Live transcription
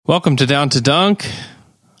Welcome to Down to Dunk.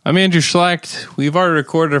 I'm Andrew Schlecht. We've already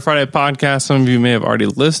recorded a Friday podcast. Some of you may have already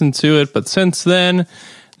listened to it, but since then,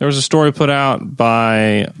 there was a story put out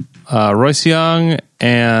by Royce Young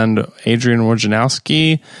and Adrian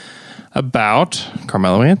Wojnarowski about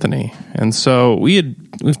Carmelo Anthony. And so we've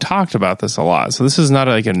talked about this a lot. So this is not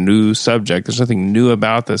like a new subject. There's nothing new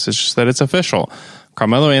about this. It's just that it's official.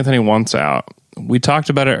 Carmelo Anthony wants out. We talked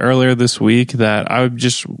about it earlier this week that I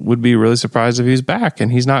would be really surprised if he's back, and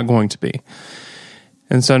he's not going to be.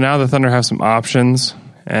 And so now the Thunder have some options,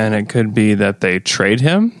 and it could be that they trade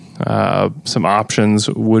him. Some options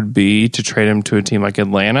would be to trade him to a team like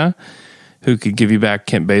Atlanta, who could give you back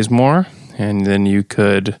Kent Bazemore, and then you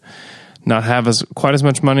could not have quite as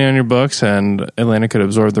much money on your books, and Atlanta could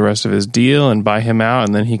absorb the rest of his deal and buy him out,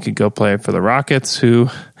 and then he could go play for the Rockets, who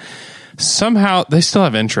somehow they still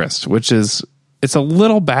have interest, which is... It's a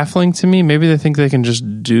little baffling to me. Maybe they think they can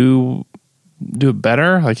just do it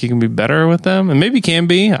better. Like he can be better with them, and maybe he can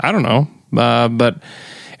be. I don't know. But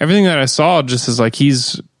everything that I saw just is like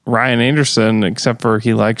he's Ryan Anderson, except for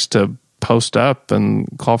he likes to post up and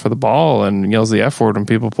call for the ball and yells the F word when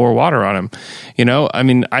people pour water on him. You know, I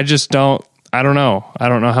mean, I don't know. I don't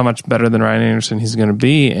know how much better than Ryan Anderson he's going to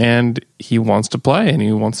be, and he wants to play, and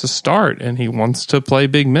he wants to start, and he wants to play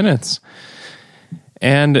big minutes.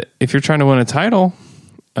 And if you're trying to win a title,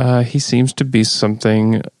 he seems to be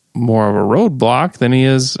something more of a roadblock than he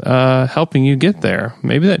is helping you get there.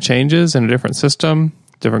 Maybe that changes in a different system,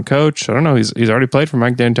 different coach. I don't know. He's already played for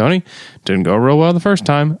Mike D'Antoni. Didn't go real well the first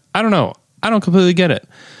time. I don't know. I don't completely get it.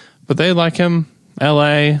 But they like him. LA,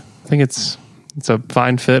 I think it's a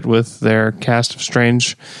fine fit with their cast of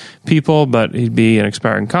strange people, but he'd be an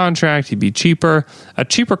expiring contract. He'd be cheaper. A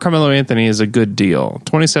cheaper Carmelo Anthony is a good deal.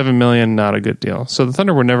 $27 million, not a good deal. So the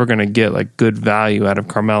Thunder were never going to get like good value out of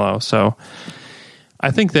Carmelo. So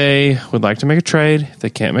I think they would like to make a trade. If they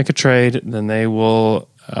can't make a trade, then they will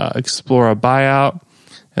explore a buyout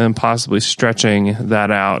and then possibly stretching that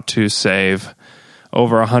out to save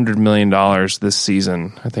over $100 million this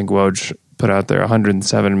season. I think Woj put out there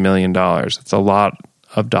 $107 million. It's a lot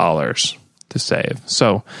of dollars to save.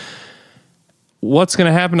 So what's going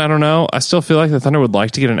to happen? I don't know. I still feel like the Thunder would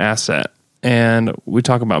like to get an asset. And we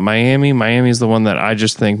talk about Miami. Miami is the one that I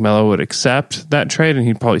just think Melo would accept that trade and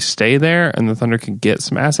he'd probably stay there and the Thunder could get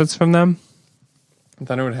some assets from them. The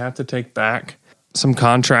Thunder would have to take back some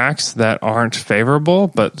contracts that aren't favorable,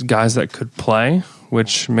 but guys that could play,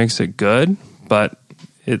 which makes it good. But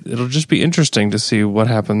it'll just be interesting to see what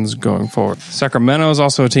happens going forward. Sacramento is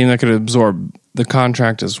also a team that could absorb the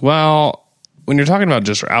contract as well. When you're talking about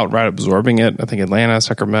just outright absorbing it, I think Atlanta,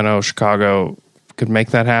 Sacramento, Chicago could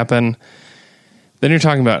make that happen. Then you're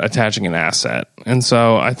talking about attaching an asset. And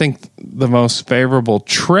so I think the most favorable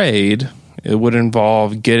trade, it would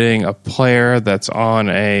involve getting a player that's on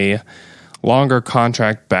a longer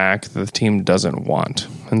contract back that the team doesn't want.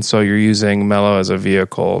 And so you're using Melo as a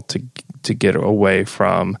vehicle to get away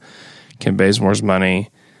from Kent Bazemore's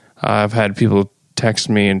money. I've had people text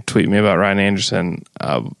me and tweet me about Ryan Anderson.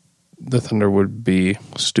 The Thunder would be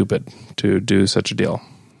stupid to do such a deal.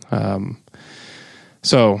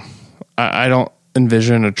 So I don't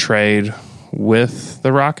envision a trade with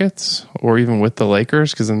the Rockets or even with the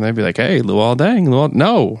Lakers, because then they'd be like, hey, Luol Deng.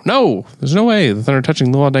 No, there's no way the Thunder are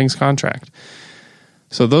touching Luol Deng's contract.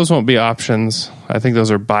 So those won't be options. I think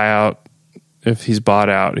those are buyout. If he's bought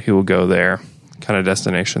out, he will go there kind of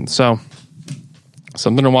destination. So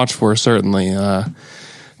something to watch for, certainly.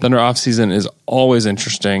 Thunder offseason is always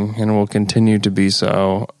interesting and will continue to be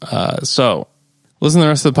so. So listen to the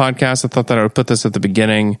rest of the podcast. I thought that I would put this at the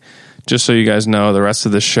beginning just so you guys know the rest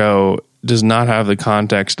of the show does not have the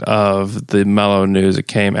context of the Melo news that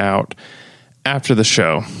came out after the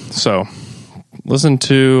show. So listen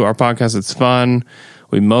to our podcast. It's fun.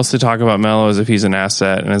 We mostly talk about Melo as if he's an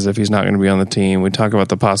asset and as if he's not going to be on the team. We talk about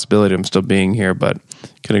the possibility of him still being here, but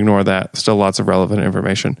can ignore that. Still lots of relevant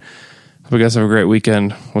information. Hope you guys have a great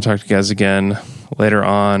weekend. We'll talk to you guys again later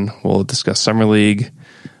on. We'll discuss Summer League,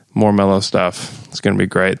 more Melo stuff. It's going to be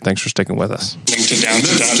great. Thanks for sticking with us.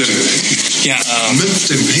 Yeah,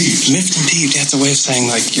 miffed and peeved. Miffed and peeved. That's a way of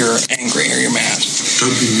saying like you're angry or you're mad.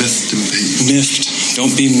 Don't be miffed and peeved. Miffed.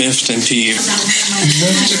 Don't be miffed and peeved.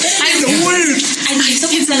 I know it.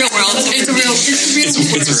 It's a real world. It's a real. It's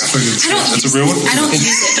a real one. I don't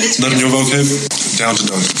use it, but it's not in your vocab. Down to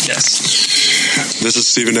dunk. Yes. This is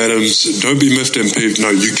Steven Adams. Don't be miffed and peeved. No,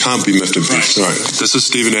 you can't be miffed and peeved. Sorry. This is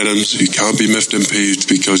Steven Adams. You can't be miffed and peeved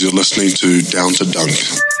because you're listening to Down to Dunk.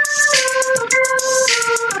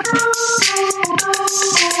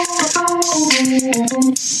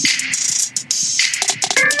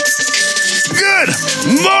 Good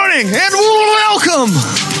morning and welcome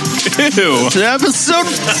 2. Episode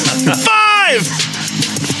 5.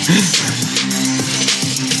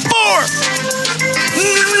 4.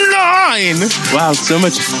 9. Wow, so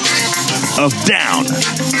much. Of Down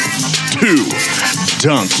to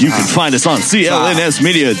Dunk. You can find us on CLNS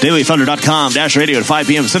Media, dailythunder.com, -radio at 5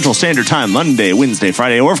 p.m. Central Standard Time, Monday, Wednesday,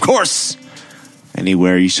 Friday, or, of course,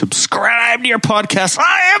 anywhere you subscribe to your podcast.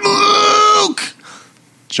 I am Luke.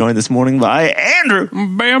 Joined this morning by Andrew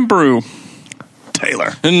Bambrew.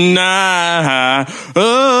 Taylor. And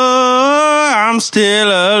I'm still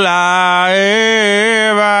alive.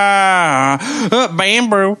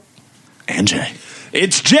 Bamboo. And Jay.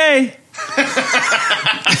 It's Jay.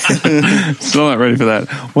 Still not ready for that.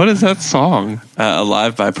 What is that song?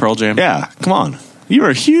 Alive by Pearl Jam. Yeah, come on. You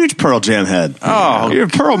were a huge Pearl Jam head. Oh. You're a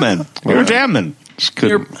Pearl man. You're a Jam man.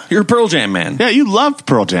 You're a Pearl Jam man. Yeah, you loved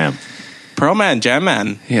Pearl Jam. Pearl man, Jam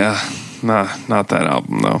man. Yeah, not that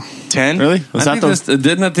album though. 10? Really? Was that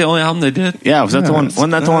Isn't that the only album they did? Yeah, was that the one?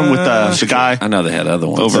 Wasn't that the one with the guy? I know they had other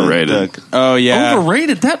ones. Overrated. Oh, yeah.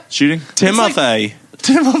 Overrated? That shooting? Timothy.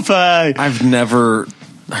 Timothy. I've never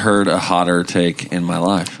heard a hotter take in my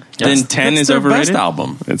life. Then 10 is their overrated? best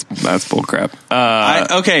album. That's bullcrap.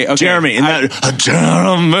 Okay. Jeremy, in that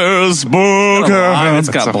Jeremy's book. It's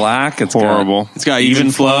got black. It's horrible. It's got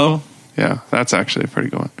even flow. Yeah, that's actually a pretty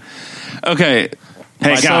good one. Okay.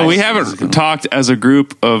 Hey, so guys. we haven't talked as a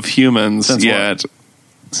group of humans Since yet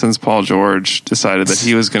since Paul George decided that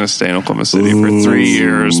he was going to stay in Oklahoma City for 3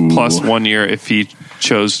 years plus 1 year if he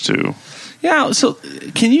chose to. Yeah, so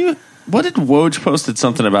can you... What did Woj posted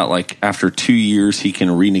something about, like, after 2 years he can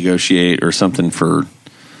renegotiate or something for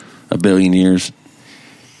 $1 billion years?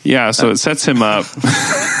 Yeah, so it sets him up.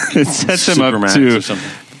 It sets him up Supermax or something.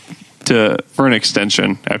 for an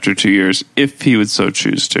extension after 2 years if he would so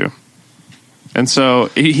choose to. And so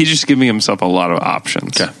he's just giving himself a lot of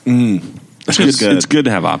options. Okay. It's good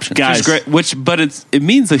to have options. Guys. Which is great, but it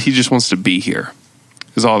means that he just wants to be here.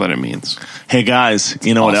 Is all that it means. Hey, guys,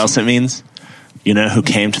 you know what else it means? You know who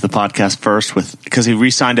came to the podcast first because he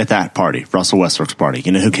re-signed at that party, Russell Westbrook's party.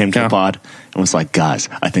 You know who came to the pod and was like, guys,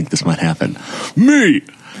 I think this might happen. Me!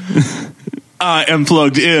 I am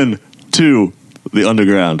plugged in to the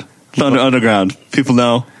underground. Thunder Underground. People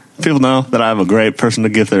know that I'm a great person to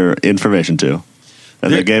give their information to.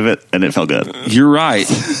 And they gave it, and it felt good. You're right.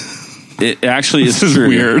 It actually is This is true.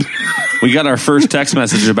 weird. We got our first text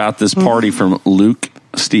message about this party from Luke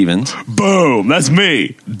Stevens. Boom! That's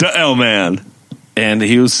me, the L-Man. And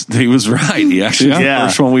he was right. He actually was the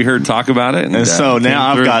first one we heard talk about it. And so now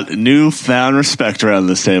I've got newfound respect around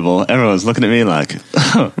this table. Everyone's looking at me like,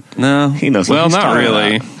 no, he knows what Well, he's not talking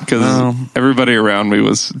really, about. because everybody around me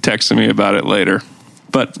was texting me about it later.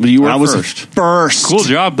 But you were I was first. Cool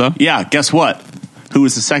job, though. Yeah, guess what? Who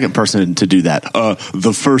was the second person to do that?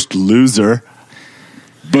 The first loser.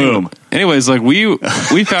 Boom. Anyways, like we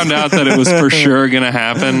found out that it was for sure going to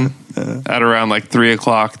happen at around like 3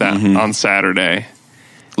 o'clock on Saturday.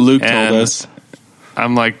 Luke And told us.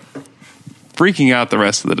 I'm like freaking out the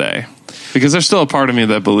rest of the day because there's still a part of me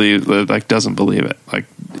that doesn't believe it. Like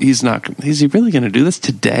is he really going to do this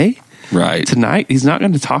today? Right. Tonight? He's not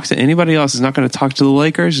going to talk to anybody else. He's not going to talk to the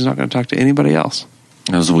Lakers. He's not going to talk to anybody else.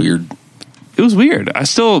 That was weird. It was weird. I'm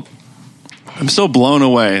still blown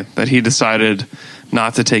away that he decided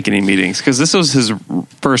not to take any meetings because this was his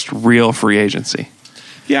first real free agency.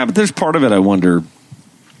 Yeah, but there's part of it I wonder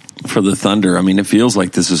for the Thunder. I mean, it feels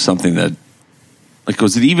like this is something that, like,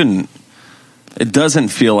 it doesn't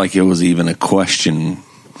feel like it was even a question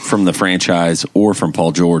from the franchise or from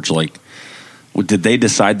Paul George. Like, did they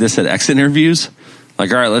decide this at exit interviews?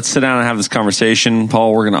 Like, all right, let's sit down and have this conversation.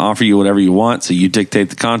 Paul, we're going to offer you whatever you want, so you dictate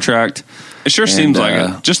the contract. It sure seems like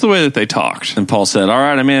it. Just the way that they talked. And Paul said, all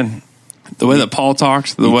right, I'm in. The way that Paul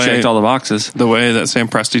talked, the way checked all the boxes, the way that Sam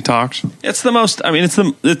Presti talked. It's the most. I mean,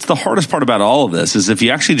 it's the hardest part about all of this is if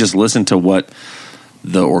you actually just listen to what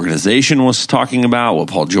the organization was talking about, what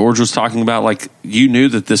Paul George was talking about. Like, you knew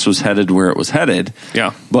that this was headed where it was headed.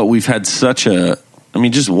 Yeah. But we've had such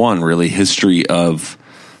just one really history of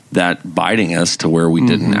that biting us to where we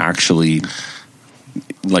didn't actually,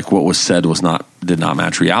 like, what was said did not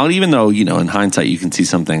match reality. Even though, you know, in hindsight, you can see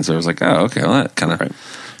some things that was like, oh, okay, well, that kind of. Right.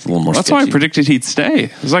 A little more. That's sketchy. why I predicted he'd stay.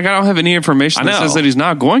 It's like I don't have any information that says that he's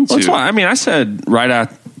not going to. Well, that's why. I mean, I said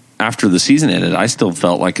after the season ended, I still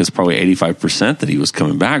felt like it's probably 85% that he was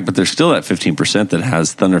coming back, but there's still that 15% that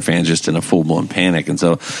has Thunder fans just in a full blown panic. And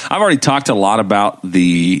so I've already talked a lot about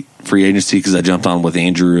the free agency because I jumped on with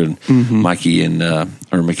Andrew and Mikey and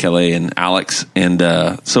or Michele and Alex. And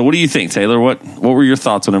so, what do you think, Taylor? What were your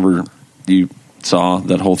thoughts whenever you saw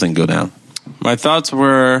that whole thing go down? My thoughts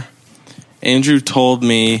were, Andrew told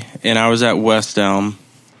me, and I was at West Elm,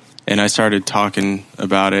 and I started talking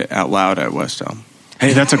about it out loud at West Elm.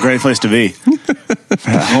 Hey, that's a great place to be.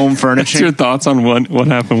 Home What's furnishing. your thoughts on what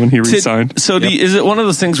happened when he resigned? So is it one of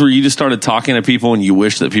those things where you just started talking to people and you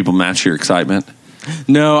wish that people match your excitement?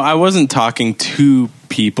 No, I wasn't talking to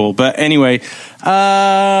people, but anyway.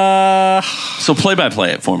 So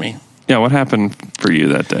play-by-play it for me. Yeah, what happened for you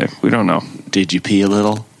that day? We don't know. Did you pee a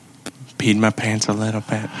little? Peed my pants a little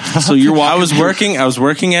bit. So you're walking. I was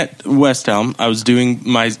working at West Elm. I was doing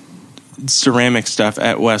my ceramic stuff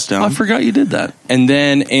at West Elm. I forgot you did that. And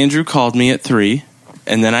then Andrew called me at 3,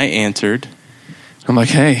 and then I answered. I'm like,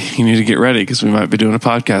 hey, you need to get ready because we might be doing a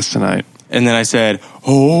podcast tonight. And then I said,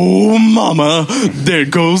 oh, mama, there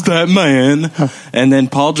goes that man. And then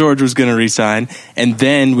Paul George was going to resign. And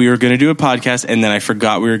then we were going to do a podcast. And then I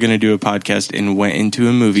forgot we were going to do a podcast and went into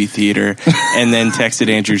a movie theater. And then texted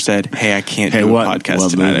Andrew, said, hey, I can't do a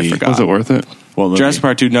podcast tonight. movie? I forgot. Was it worth it? Jurassic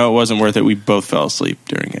Park 2, no, it wasn't worth it. We both fell asleep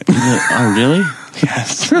during it. Oh, really?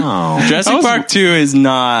 Yes. Oh. Jurassic Park 2 is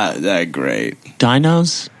not that great.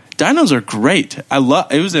 Dinos? Dinos are great.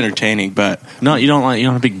 It was entertaining, but No, you're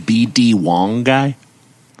not a big BD Wong guy?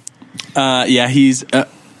 yeah, he's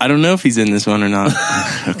I don't know if he's in this one or not.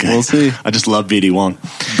 Okay. We'll see. I just love BD Wong.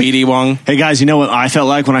 BD Wong. Hey, guys, you know what I felt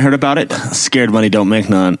like when I heard about it? Scared money don't make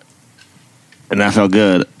none. And that felt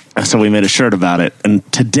good. So we made a shirt about it. And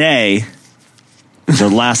today is the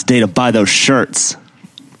last day to buy those shirts.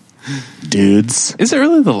 Dudes. Is it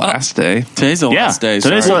really the last day? Today's the last day.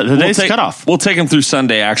 Today's sorry. today's cutoff. We'll take them through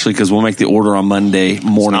Sunday, actually, because we'll make the order on Monday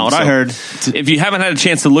morning. Not what I heard. If you haven't had a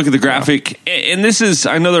chance to look at the graphic, and this is,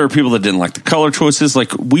 I know there are people that didn't like the color choices.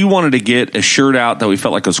 Like, we wanted to get a shirt out that we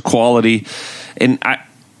felt like was quality, and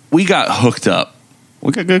we got hooked up.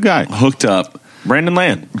 We got a good guy. Hooked up. Brandon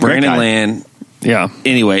Land. Brandon Land. Yeah.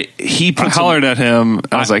 Anyway, he put I hollered at him.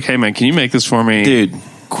 I was like, hey, man, can you make this for me? Dude.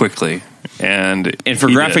 Quickly. And for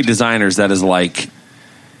he graphic did. designers, that is like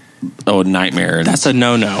a nightmare. That's a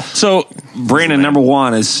no-no. So, Brandon, number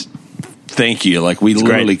one is thank you. Like, we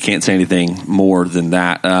literally can't say anything more than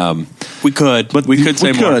that. We could, but we could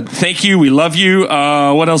say more. Thank you. We love you.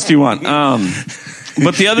 What else do you want?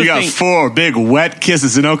 But the other You got thing, 4 big wet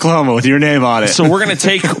kisses in Oklahoma with your name on it. so we're going to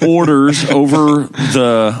take orders over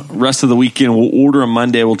the rest of the weekend. We'll order them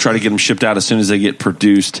Monday. We'll try to get them shipped out as soon as they get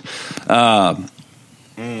produced.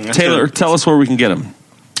 Taylor, tell us where we can get them.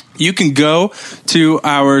 You can go to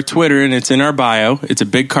our Twitter, and it's in our bio. It's a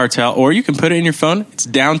Big Cartel, or you can put it in your phone. It's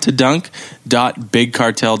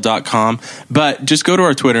downtodunk.bigcartel.com. But just go to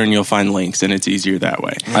our Twitter, and you'll find links, and it's easier that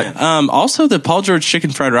way. Also, the Paul George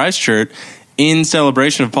Chicken Fried Rice shirt, in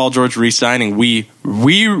celebration of Paul George re-signing, we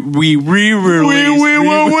re-released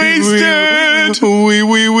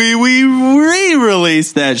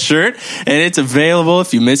that shirt, and it's available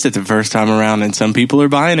if you missed it the first time around, and some people are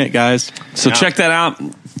buying it, guys. So check that out.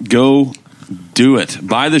 Go do it.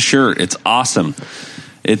 Buy the shirt. It's awesome.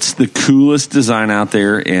 It's the coolest design out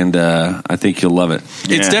there, and I think you'll love it.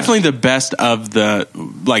 It's definitely the best of the,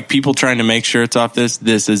 like, people trying to make shirts off this.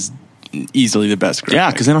 This is easily the best.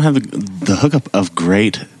 Yeah, because they don't have the hookup of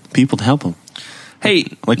great people to help them. Hey,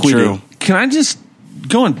 like we do. Can I just,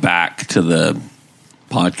 going back to the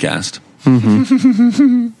podcast,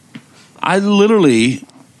 I literally,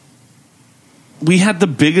 we had the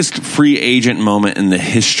biggest free agent moment in the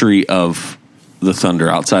history of the Thunder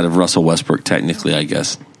outside of Russell Westbrook, technically, I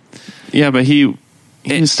guess. Yeah, but he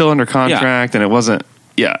was still under contract, and it wasn't.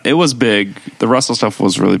 Yeah, it was big. The Russell stuff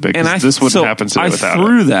was really big. And this wouldn't happen today without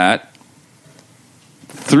it.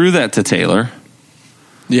 Threw that to Taylor.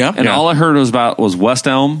 Yeah, and all I heard was West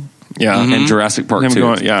Elm. Yeah, and Jurassic Park 2.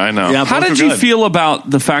 I know. Yeah, how did you feel about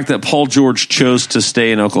the fact that Paul George chose to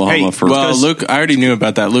stay in Oklahoma for? Well, Luke, I already knew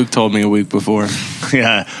about that. Luke told me a week before.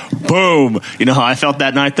 Yeah, boom. You know how I felt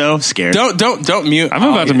that night though? Scared. Don't mute. I'm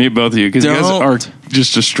about to mute both of you because you guys are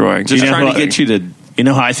just destroying. Just trying to get you to. You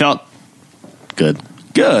know how I felt? Good.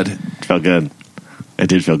 Good. Felt good. It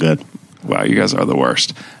did feel good. Wow, you guys are the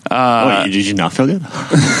worst. Wait, did you not feel good?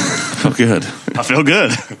 Felt good. I feel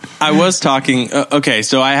good. I was talking. Okay,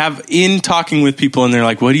 so I have in talking with people, and they're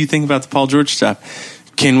like, "What do you think about the Paul George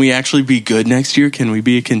stuff? Can we actually be good next year? Can we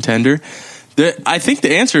be a contender?" I think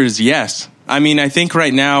the answer is yes. I mean, I think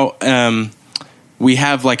right now we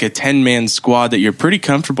have like a 10-man squad that you're pretty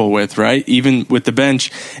comfortable with, right? Even with the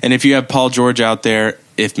bench, and if you have Paul George out there,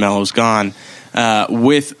 if Melo's gone.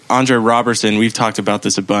 With Andre Robertson, we've talked about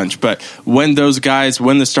this a bunch, but when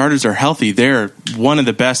the starters are healthy, they're one of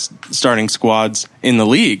the best starting squads in the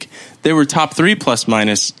league. They were top 3 plus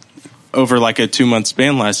minus over like a 2-month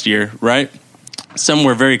span last year, right?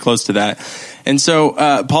 Somewhere very close to that. And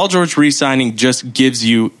so Paul George re-signing just gives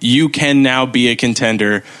you can now be a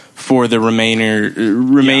contender for the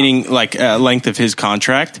remaining length of his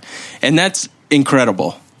contract, and that's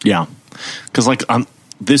incredible. Yeah, because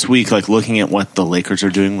this week, looking at what the Lakers are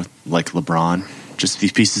doing with LeBron, just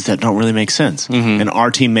these pieces that don't really make sense, and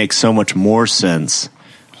our team makes so much more sense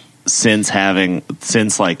since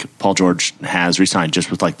Paul George has resigned.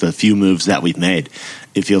 Just with the few moves that we've made,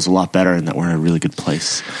 it feels a lot better, and that we're in a really good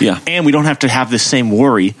place. Yeah, and we don't have to have this same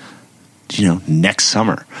worry. Next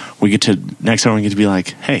summer we get to be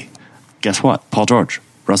like, hey, guess what? Paul George,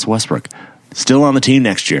 Russell Westbrook, still on the team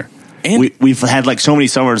next year. And we've had so many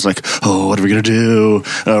summers oh, what are we going to do?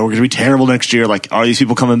 We're going to be terrible next year. Are these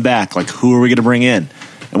people coming back? Who are we going to bring in?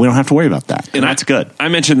 And we don't have to worry about that. And that's good. I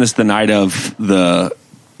mentioned this the night of the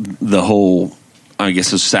whole, I guess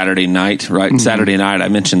it was Saturday night, right? Mm-hmm. Saturday night, I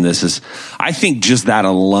mentioned this I think just that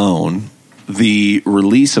alone, the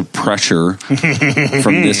release of pressure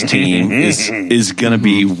from this team is going to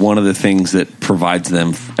be one of the things that provides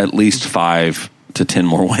them at least 5 to 10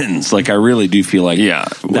 more wins. I really do feel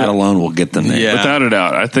that alone will get them there. Yeah. Without a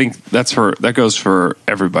doubt. I think that goes for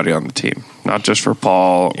everybody on the team, not just for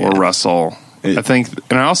Paul or Russell. I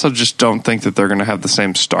also just don't think that they're going to have the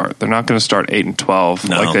same start. They're not going to start 8-12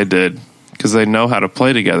 like they did, because they know how to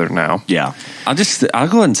play together now. Yeah. I'll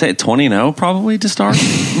go ahead and say 20-0 probably to start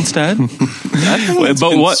instead.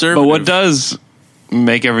 But what does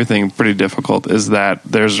make everything pretty difficult is that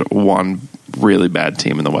there's one really bad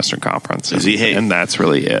team in the Western Conference, and that's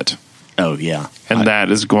really it. Oh yeah, and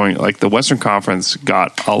that is going the Western Conference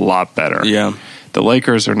got a lot better. Yeah, the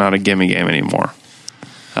Lakers are not a gimme game anymore.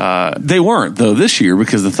 They weren't though this year,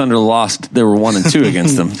 because the Thunder lost. They were 1-2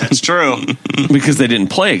 against them. That's true, because they didn't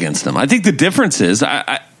play against them. I think the difference is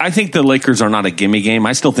I think the Lakers are not a gimme game.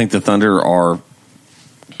 I still think the Thunder are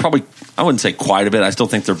probably, I wouldn't say quite a bit. I still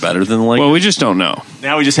think they're better than the Lakers. Well, we just don't know.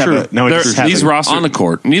 Now we just have these rosters on the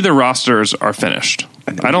court. Neither rosters are finished.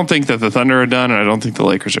 I don't think that the Thunder are done, and I don't think the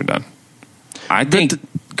Lakers are done. I think.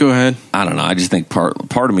 Go ahead. I don't know. I just think part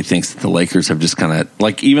of me thinks that the Lakers have just kind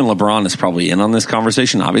of even LeBron is probably in on this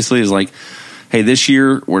conversation. Obviously, is hey, this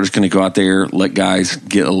year we're just going to go out there, let guys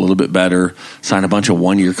get a little bit better, sign a bunch of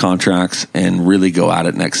 1-year contracts, and really go at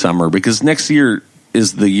it next summer, because next year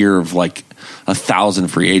is the year of 1,000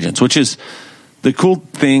 free agents, which is the cool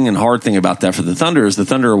thing and hard thing about that for the Thunder is the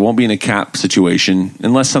Thunder won't be in a cap situation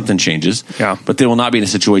unless something changes. Yeah. But they will not be in a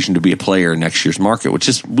situation to be a player in next year's market, which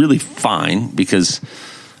is really fine, because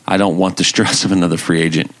I don't want the stress of another free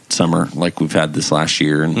agent summer like we've had this last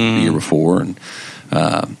year and the year before. And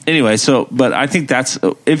anyway, but I think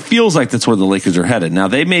it feels like that's where the Lakers are headed. Now,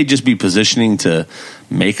 they may just be positioning to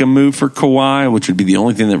make a move for Kawhi, which would be the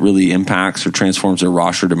only thing that really impacts or transforms their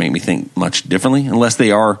roster to make me think much differently, unless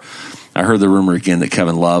they are. I heard the rumor again that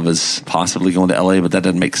Kevin Love is possibly going to LA, but that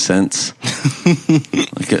doesn't make sense.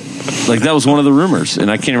 That was one of the rumors,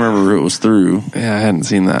 and I can't remember who it was through. Yeah, I hadn't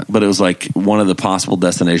seen that. But it was one of the possible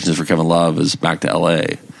destinations for Kevin Love is back to LA,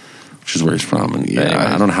 which is where he's from. And anyway,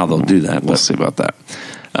 I don't know how they'll do that. We'll see about that.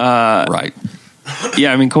 Right.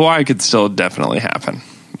 Yeah, I mean, Kawhi could still definitely happen.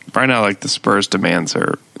 Right now, the Spurs' demands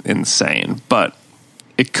are insane, but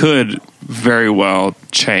it could very well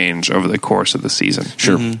change over the course of the season.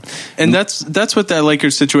 Sure. Mm-hmm. And that's what that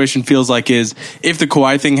Lakers situation feels like, is if the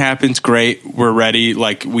Kawhi thing happens, great, we're ready.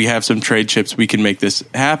 We have some trade chips, we can make this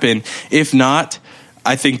happen. If not,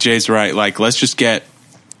 I think Jay's right. Let's just get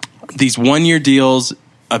these 1-year deals.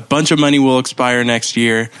 A bunch of money will expire next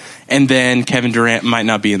year, and then Kevin Durant might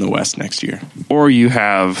not be in the West next year. Or you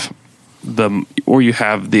have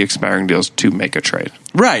the expiring deals to make a trade.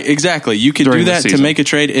 Right, exactly. You can do that to make a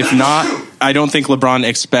trade. If not, I don't think LeBron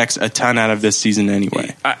expects a ton out of this season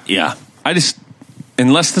anyway. Yeah.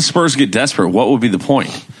 Unless the Spurs get desperate, what would be the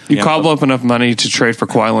point? You cobble up enough money to trade for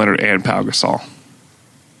Kawhi Leonard and Pau Gasol.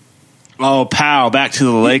 Oh, Pau, back to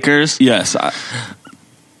the Lakers? Yes.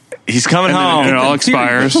 He's coming home. And it all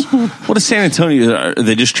expires. What is San Antonio? Are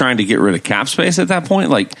they just trying to get rid of cap space at that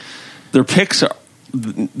point? Their picks are...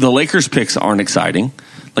 The Lakers' picks aren't exciting.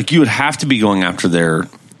 You would have to be going after their...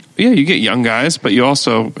 Yeah, you get young guys, but you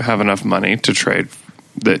also have enough money to trade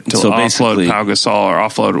offload Pau Gasol or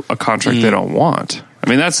offload a contract they don't want. I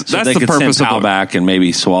mean, that's they the could purpose send of Pau back and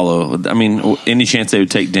maybe swallow. I mean, any chance they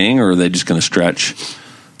would take Ding, or are they just going to stretch?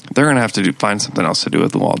 They're going to have to find something else to do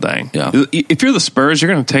with Luol Deng. Yeah. If you're the Spurs,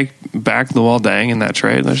 you're going to take back Luol Deng in that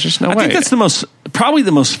trade. There's just no way. I think that's probably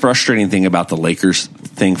the most frustrating thing about the Lakers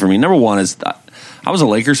thing for me. Number one is I was a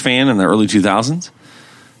Lakers fan in the early 2000s,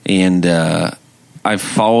 and I've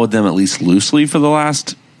followed them at least loosely for the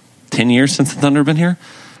last 10 years since the Thunder have been here.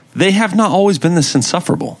 They have not always been this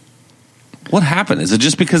insufferable. What happened? Is it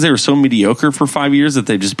just because they were so mediocre for 5 years that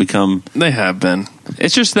they've just become... They have been.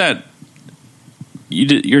 It's just that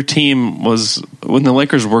your team was, when the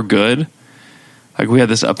Lakers were good, like we had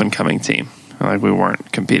this up and coming team. Like we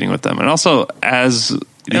weren't competing with them. And also as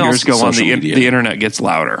the years go on, the internet gets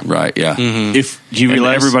louder. Right, yeah. Mm-hmm. If you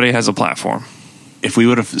realize everybody has a platform. If we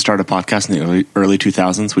would have started a podcast in the early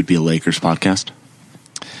 2000s, we'd be a Lakers podcast.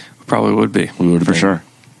 Probably would be. We would, for sure.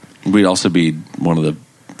 We'd also be one of the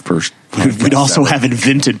first. We'd also have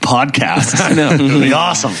invented podcasts. I know. It would be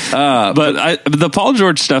awesome. But the Paul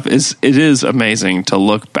George stuff is amazing to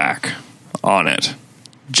look back on it.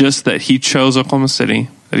 Just that he chose Oklahoma City,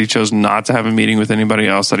 that he chose not to have a meeting with anybody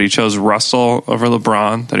else, that he chose Russell over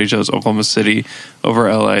LeBron, that he chose Oklahoma City over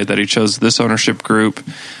LA, that he chose this ownership group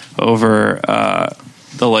over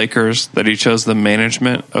the Lakers, that he chose the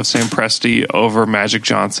management of Sam Presti over Magic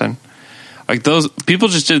Johnson. Like those people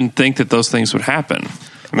just didn't think that those things would happen.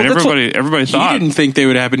 I mean, everybody thought he didn't think they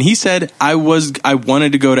would happen. He said, "I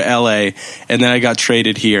wanted to go to LA, and then I got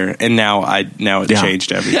traded here, and now it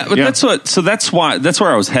changed everything." Yeah, but that's where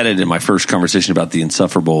I was headed in my first conversation about the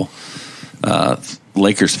insufferable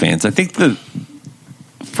Lakers fans. I think that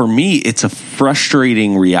for me, it's a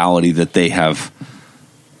frustrating reality that they have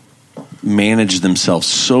managed themselves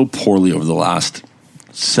so poorly over the last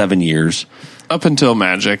 7 years, up until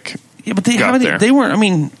Magic. Yeah, but they weren't. I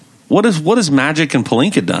mean. What has Magic and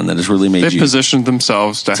Pelinka done that has really made They've positioned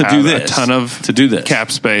themselves to have a ton of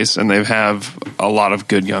cap space, and they have a lot of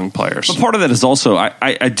good young players. But part of that is also,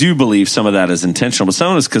 I do believe some of that is intentional, but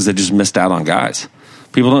some of it is because they just missed out on guys.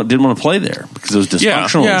 People didn't want to play there because it was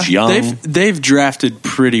dysfunctional, it was young. They've drafted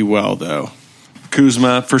pretty well, though.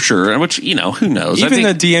 Kuzma, for sure, which, who knows? Even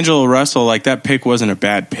the D'Angelo Russell, like that pick wasn't a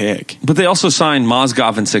bad pick. But they also signed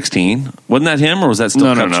Mozgov in 2016. Wasn't that him, or was that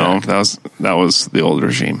still No. That was the old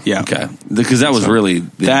regime. Yeah. Okay. Because that was really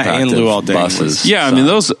the that and Lou Alding. Yeah, I mean,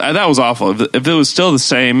 that was awful. If it was still the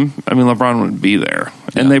same, I mean, LeBron wouldn't be there.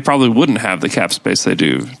 And they probably wouldn't have the cap space they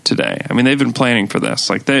do today. I mean, they've been planning for this.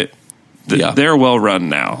 Like, they're well run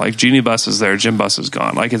now. Like, Jeannie Buss is there, Jim Buss is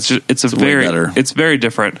gone. Like, it's very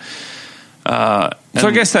different. So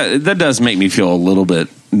I guess that does make me feel a little bit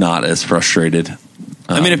not as frustrated.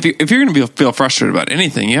 I mean, if you're going to feel frustrated about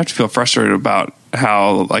anything, you have to feel frustrated about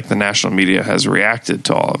how like the national media has reacted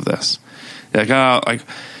to all of this. Like,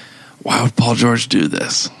 why would Paul George do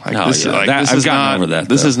this? Like, this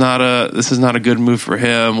is not a good move for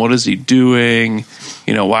him. What is he doing?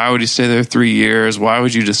 Why would he stay there 3 years? Why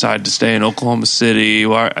would you decide to stay in Oklahoma City?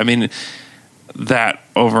 Why? I mean, that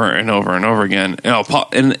over and over and over again.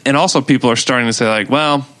 And also people are starting to say like,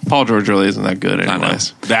 well, Paul George really isn't that good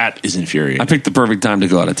anyways. That is infuriating. I picked the perfect time to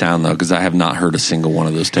go out of town though, because I have not heard a single one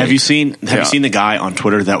of those takes. Have you seen the guy on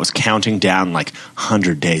Twitter that was counting down like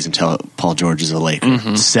 100 days until Paul George is a Laker?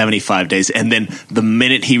 Mm-hmm. 75 days. And then the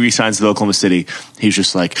minute he resigns to Oklahoma City, he's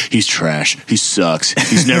just like, he's trash. He sucks.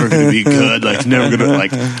 He's never going to be good. Like, never going to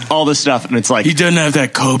like all this stuff. And it's like, he doesn't have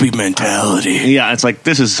that Kobe mentality. Yeah. It's like,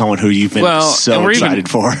 this is someone who you've been so excited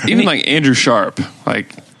for. Even like Andrew Sharp,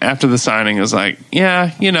 like after the signing is like, yeah,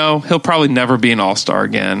 he'll probably never be an all-star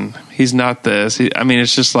again. He's not this.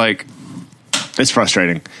 It's just like, it's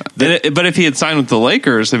frustrating. But if he had signed with the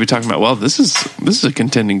Lakers, they'd be talking about, well, this is a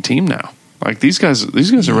contending team now. Like these guys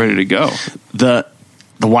are ready to go. The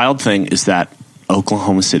wild thing is that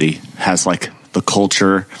Oklahoma City has like the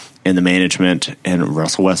culture and the management and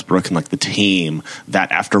Russell Westbrook and like the team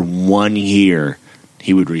that after 1 year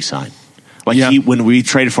he would resign. Like when we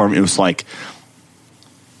traded for him, it was like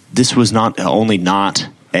this was not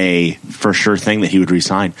a for sure thing that he would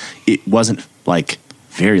resign. It wasn't like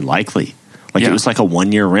very likely. Like it was like a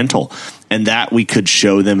 1 year rental, and that we could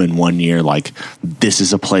show them in 1 year. Like this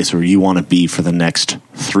is a place where you want to be for the next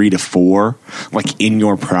 3 to 4, like in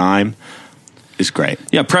your prime. Is great.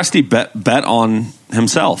 Yeah, Presti bet on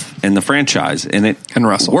himself and the franchise, and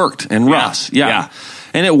Russell worked, and Russ, yeah.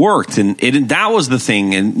 And it worked, and that was the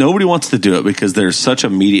thing. And nobody wants to do it because there's such a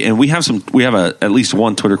media. And we have at least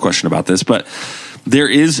one Twitter question about this, but there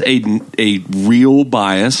is a real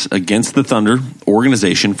bias against the Thunder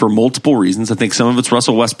organization for multiple reasons. I think some of it's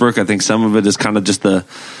Russell Westbrook. I think some of it is kind of just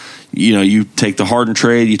you take the Harden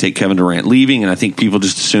trade, you take Kevin Durant leaving, and I think people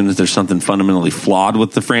just assume that there's something fundamentally flawed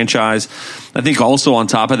with the franchise. I think also on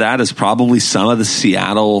top of that is probably some of the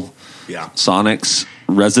Seattle Sonics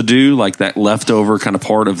residue, like that leftover kind of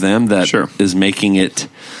part of them that is making it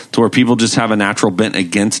to where people just have a natural bent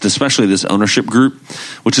against, especially this ownership group,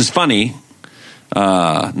 which is funny.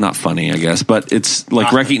 Not funny, I guess, but it's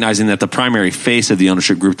like recognizing that the primary face of the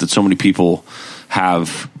ownership group that so many people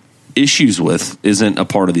have issues with isn't a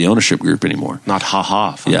part of the ownership group anymore. Not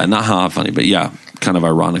ha-ha funny. Yeah, not ha-ha funny, but yeah, kind of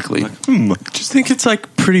ironically. Just think it's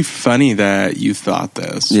like pretty funny that you thought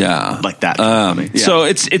this. Yeah. Like that. So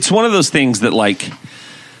it's one of those things that like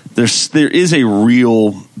there is a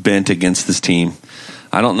real bent against this team.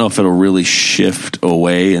 I don't know if it'll really shift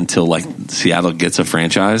away until like Seattle gets a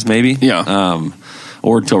franchise, maybe. Yeah.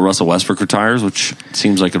 Or until Russell Westbrook retires, which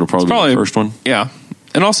seems like it'll probably be the first one. Yeah.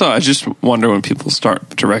 And also, I just wonder when people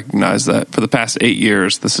start to recognize that for the past 8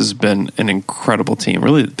 years, this has been an incredible team.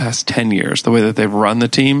 Really, the past 10 years, the way that they've run the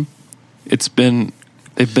team, they've been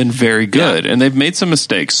very good. Yeah. And they've made some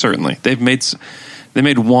mistakes, certainly. They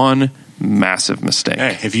made one massive mistake.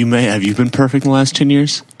 Hey, have you been perfect in the last 10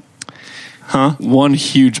 years? Huh? One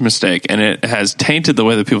huge mistake, and it has tainted the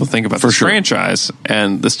way that people think about this franchise.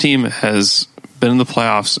 And this team has been in the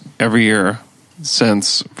playoffs every year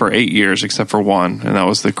for 8 years, except for one, and that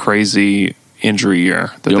was the crazy injury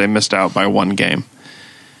year that they missed out by one game.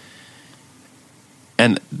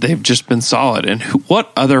 And they've just been solid. And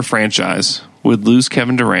what other franchise would lose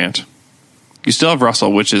Kevin Durant? You still have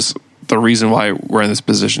Russell, which is the reason why we're in this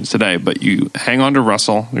position today, but you hang on to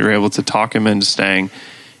Russell, you're able to talk him into staying,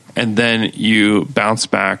 and then you bounce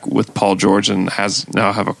back with Paul George and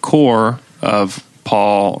now have a core of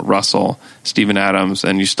Paul, Russell, Steven Adams,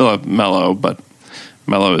 and you still have Melo, but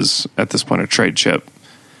Melo is at this point a trade chip.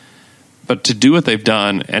 But to do what they've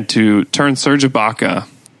done and to turn Serge Ibaka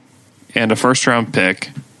and a first-round pick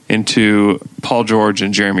into Paul George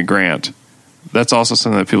and Jeremy Grant, that's also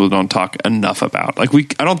something that people don't talk enough about. Like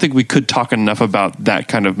I don't think we could talk enough about that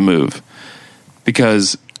kind of move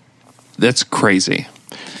because that's crazy.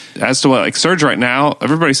 As to what, like Serge right now,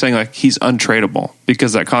 everybody's saying like he's untradeable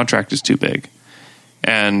because that contract is too big.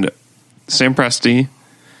 And Sam Presti,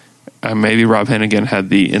 maybe Rob Hennigan had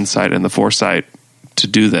the insight and the foresight to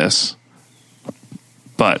do this,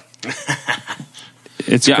 but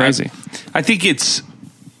it's crazy. I think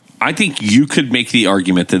you could make the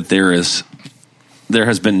argument that there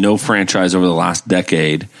has been no franchise over the last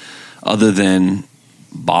decade other than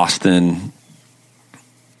Boston.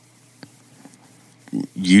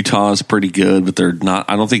 Utah is pretty good, but they're not.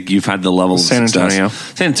 I don't think you've had the level of success.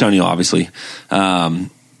 San Antonio, obviously,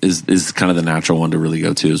 is kind of the natural one to really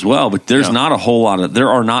go to as well. But there are not a whole lot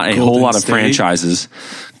of franchises.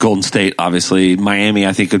 Golden State, obviously, Miami,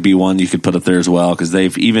 I think could be one you could put up there as well because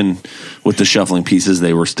they've even with the shuffling pieces,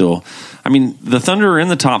 they were still. I mean, the Thunder are in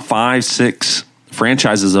the top 5, 6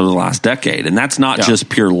 franchises over the last decade, and that's not just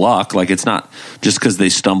pure luck. Like it's not just because they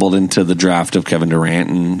stumbled into the draft of Kevin Durant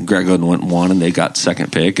and Greg Oden went and won and they got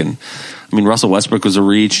second pick. And I mean, Russell Westbrook was a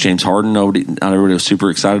reach. James Harden, not everybody was super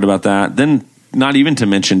excited about that. Then not even to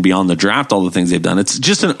mention beyond the draft, all the things they've done. It's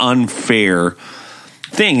just an unfair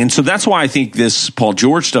thing. And so that's why I think this Paul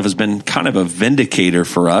George stuff has been kind of a vindicator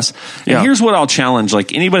for us. And here's what I'll challenge,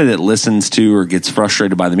 like anybody that listens to or gets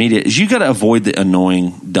frustrated by the media is you got to avoid the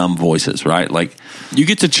annoying, dumb voices, right? Like you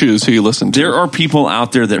get to choose who you listen to. There are people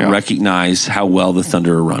out there that recognize how well the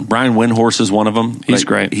Thunder are run. Brian Windhorst is one of them. He's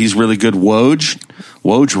great. He's really good. Woj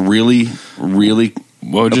really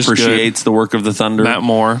appreciates the work of the Thunder.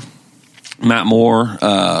 Matt Moore.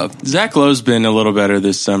 Zach Lowe's been a little better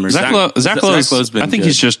this summer. Zach Lowe's been I think good.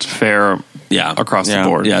 He's just fair across the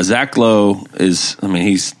board. Yeah, Zach Lowe is, I mean,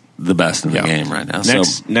 he's the best in the game right now.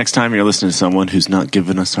 Next time you're listening to someone who's not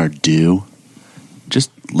giving us our due, just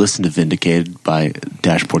listen to Vindicated by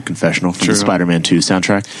Dashboard Confessional from the Spider-Man 2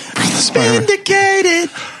 soundtrack. Vindicated,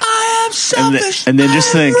 I am selfish. And then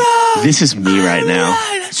just think, this is me right now.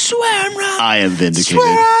 I swear I'm right. I am vindicated. Swear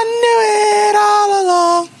I knew it all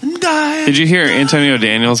along. Did you hear Antonio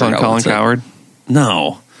Daniels on Colin Cowherd?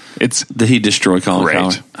 No. Did he destroy Colin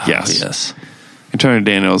Cowherd? Yes. Antonio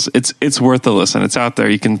Daniels. It's worth a listen. It's out there.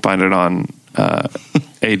 You can find it on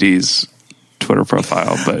AD's Twitter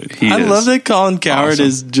profile. But I love that Colin Cowherd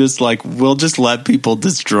is just like, we'll just let people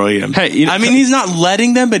destroy him. Hey, he's not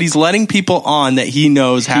letting them, but he's letting people on that he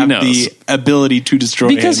knows have the ability to destroy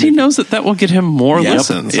him. Because he knows that will get him more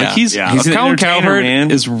listens. Like he's Colin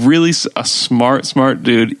Cowherd is really a smart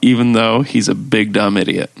dude, even though he's a big dumb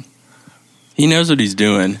idiot. He knows what he's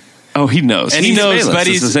doing. Oh, he knows. And he knows, but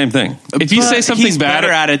he's the same thing. If you say something he's better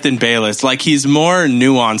at it than Bayless. Like he's more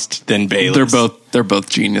nuanced than Bayless. They're both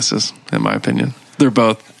geniuses, in my opinion. They're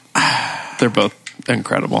both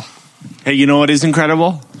incredible. Hey, you know what is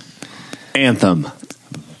incredible? Anthem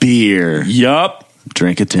beer. Yup.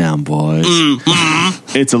 Drink it down, boys.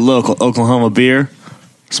 It's a local Oklahoma beer,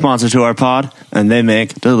 sponsor to our pod, and they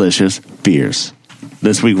make delicious beers.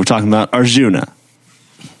 This week we're talking about Arjuna.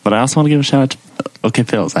 But I also want to give a shout out to OK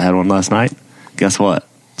Pills. I had one last night. Guess what?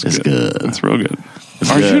 It's good. It's real good.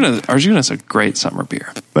 Arjuna's a great summer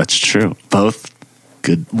beer. That's true. Both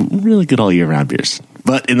good, really good all year round beers.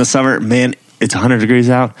 But in the summer, man, it's 100 degrees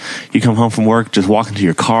out. You come home from work, just walk into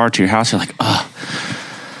your car, to your house, you're like, oh,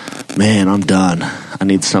 man, I'm done. I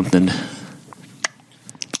need something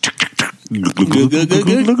It's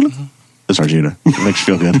Arjuna. It makes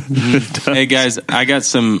you feel good. Hey guys, I got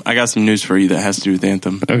some news for you that has to do with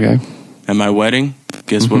Anthem. Okay. At my wedding,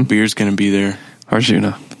 guess what beer's going to be there?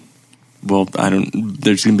 Arjuna. Well,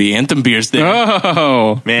 there's going to be Anthem beers there.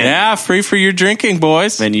 Oh, Man. Yeah, free for your drinking,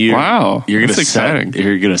 boys. Man, wow. You're That's exciting.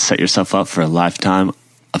 You're gonna set yourself up for a lifetime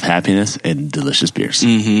of happiness and delicious beers.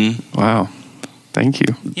 Wow. Thank you.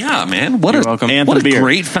 Yeah, man. What You're a welcome. what a Beer.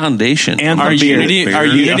 great foundation. Anthem Our beer.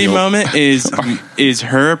 unity moment is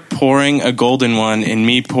her pouring a golden one and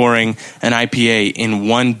me pouring an IPA in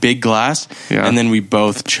one big glass, and then we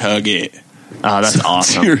both chug it. Oh, that's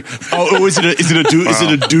awesome. You're- Is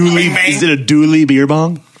it a Dooley beer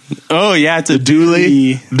bong? Oh yeah, it's a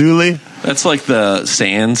Dooley. That's like the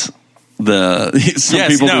Sands. Some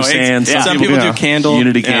people do Sands. Some people do candle.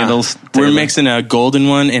 Unity candles. We're Taylor. mixing a golden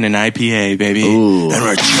one and an IPA, baby. Ooh. And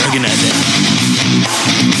we're chugging it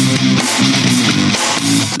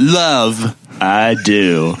down. Love. I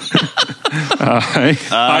do. I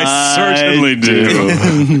certainly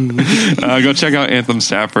do. Go check out Anthem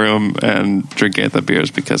Staff Room and drink Anthem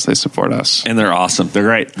beers because they support us. And they're awesome. They're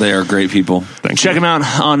great. They are great people. Check them out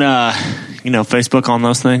on Facebook on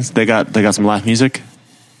those things. They got some live music.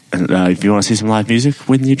 And if you want to see some live music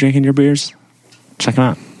when you're drinking your beers, check them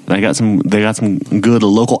out. They got some good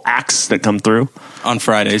local acts that come through On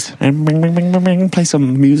Fridays. and bing, play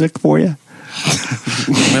some music for you.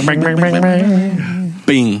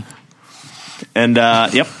 Bing. And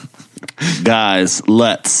yep, guys,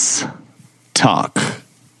 let's talk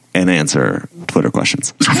and answer Twitter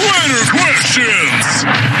questions.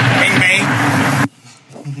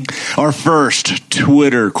 Our first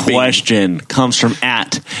Twitter question comes from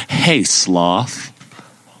 @HeySloth,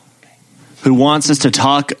 who wants us to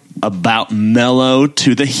talk about Melo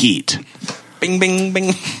to the Heat. Bing, bing,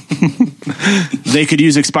 bing. They could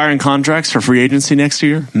use expiring contracts for free agency next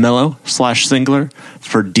year. Melo/Singler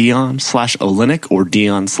for Dion/Olynyk or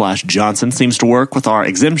Dion/Johnson seems to work with our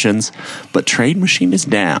exemptions, but trade machine is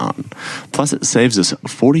down. Plus, it saves us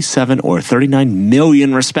 $47 or $39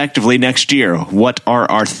 million respectively next year. What are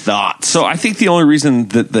our thoughts? So I think the only reason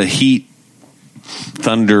that the Heat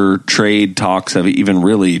Thunder trade talks have even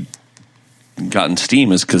really gotten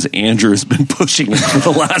steam is because Andrew has been pushing it for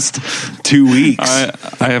the last 2 weeks.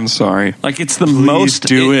 I am sorry. Like it's the most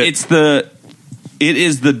do it. It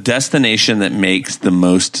is the destination that makes the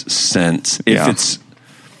most sense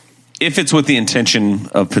if it's with the intention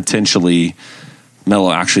of potentially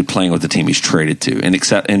Melo actually playing with the team he's traded to and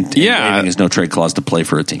waiving his no trade clause to play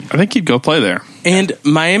for a team. I think he'd go play there. And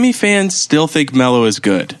Miami fans still think Melo is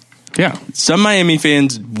good. Yeah. Some Miami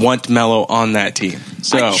fans want Melo on that team.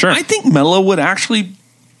 So Sure. I think Melo would actually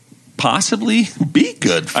possibly be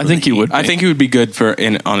good. For I think he would. I think he would be good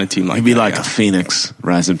on a team like He'd be that, like yeah. a phoenix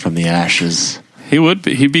rising from the ashes. He would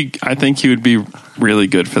be. I think he would be really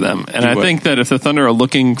good for them. And I think that if the Thunder are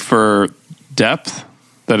looking for depth,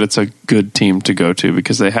 that it's a good team to go to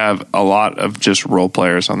because they have a lot of just role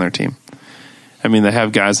players on their team. I mean, they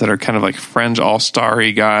have guys that are kind of like fringe all-star-y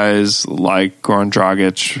guys like Goran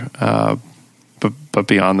Dragic. But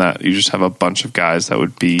beyond that, you just have a bunch of guys that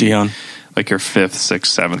would be Dion. like your 5th, 6th,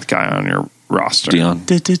 7th guy on your roster. Dion.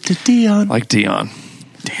 Dion. Like Dion.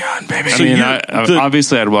 Dion, baby. I mean,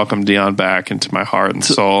 obviously, I'd welcome Dion back into my heart and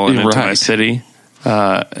soul and into my city.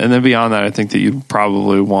 And then beyond that, I think that you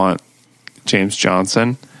probably want James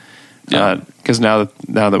Johnson. Because now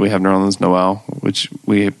that we have Nerlens Noel, which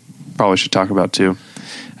we probably should talk about too.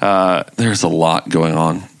 There's a lot going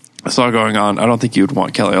on. There's a lot going on. I don't think you would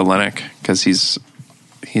want Kelly Olynyk because he's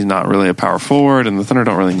not really a power forward, and the Thunder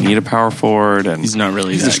don't really need a power forward. And He's not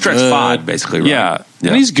really He's that a stretch good. 5, basically. Right? Yeah,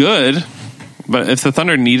 and he's good. But if the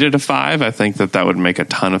Thunder needed a 5, I think that would make a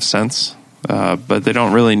ton of sense. But they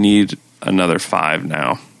don't really need another 5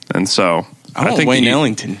 now, and so I think Wayne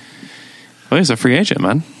Ellington. Well, he's a free agent,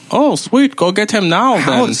 man. Oh, sweet. Go get him now,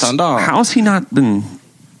 How then, Thunder. has he not been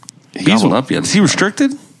gobbled up yet? Is he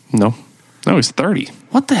restricted? No, he's 30.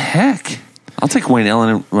 What the heck? I'll take Wayne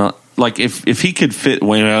Allen. Well, like if he could fit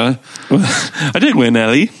Wayne Allen, I did win,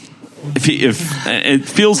 Ellie. if it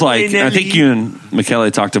feels like I think you and Michele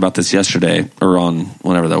talked about this yesterday or on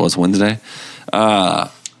whenever that was Wednesday.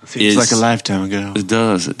 Seems like a lifetime ago. It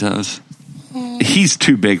does. He's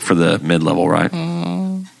too big for the mid level, right?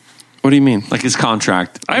 What do you mean? Like his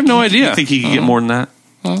contract. I have no idea. You think he could get more than that?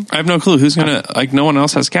 I have no clue. Who's gonna no one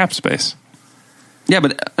else has cap space. Yeah,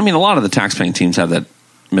 but I mean, a lot of the tax-paying teams have that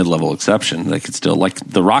mid-level exception. They could still, like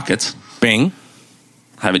the Rockets, Bing.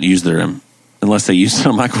 haven't used their unless they used it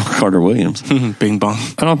on Michael Carter-Williams. Bing bong.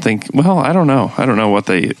 I don't think. Well, I don't know. I don't know what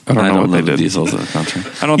they. I don't know what they the did. details of the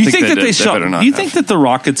contract. I don't You think think they that did. They better not you have. think that the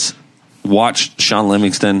Rockets watched Sean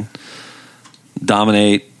Livingston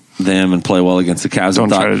dominate them and play well against the Cavs. Don't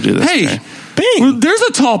try to do this. Hey, Jay. Bing. there's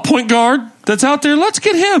a tall point guard that's out there. Let's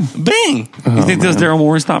get him. Bing. You think that's Daryl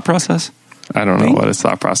Morey's thought process? I don't know what his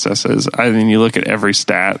thought process is. I mean, you look at every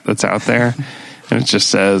stat that's out there, and it just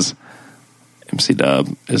says MC Dub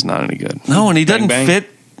is not any good. No, and he doesn't bang. fit.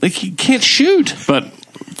 Like, he can't shoot. But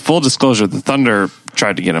full disclosure, the Thunder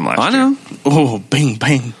tried to get him last I year. know. Oh, bing,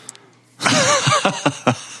 bang.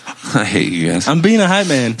 I hate you guys. I'm being a hype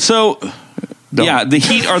man. So, yeah, the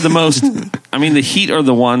Heat are the most. I mean, the Heat are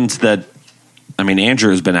the ones that. I mean, Andrew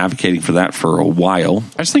has been advocating for that for a while.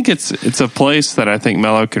 I just think it's a place that I think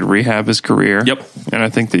Melo could rehab his career. Yep. And I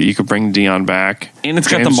think that you could bring Dion back. And it's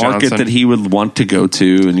got James the market Johnson. that he would want to go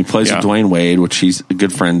to, and he plays Yeah. with Dwayne Wade, which he's a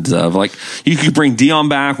good friend of. Like, you could bring Dion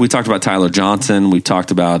back. We talked about Tyler Johnson. We talked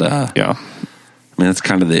about, Yeah. I mean, that's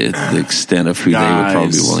kind of the extent of who they would probably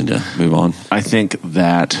be Guys. willing to move on. I think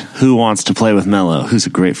that who wants to play with Melo? Who's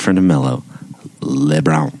a great friend of Melo?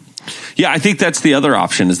 LeBron. Yeah, I think that's the other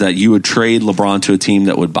option is that you would trade LeBron to a team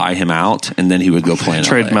that would buy him out, and then he would go play in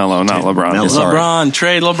Trade LA. Melo, not LeBron. Melo. Sorry. LeBron.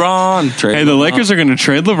 Trade LeBron. Trade Hey, the LeBron. Lakers are going to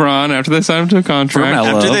trade LeBron after they sign him to a contract. For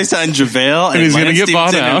Melo. After they signed JaVale and he's gonna Lance get bought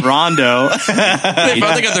Stevenson and out. Rondo. They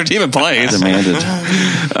finally got their team in place. demanded.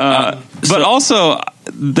 But also,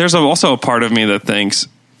 there's also a part of me that thinks,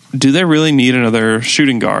 do they really need another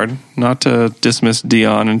shooting guard? Not to dismiss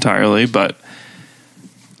Dion entirely, but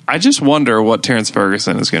I just wonder what Terrence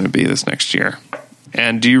Ferguson is going to be this next year.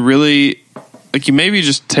 And do you really, like, you maybe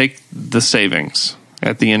just take the savings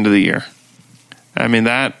at the end of the year? I mean,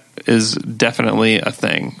 that is definitely a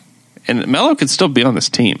thing. And Melo could still be on this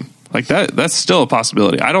team. Like, that's still a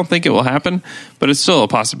possibility. I don't think it will happen, but it's still a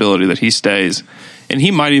possibility that he stays. And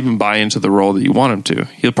he might even buy into the role that you want him to.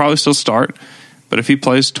 He'll probably still start, but if he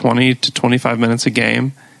plays 20 to 25 minutes a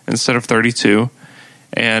game instead of 32,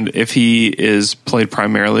 and if he is played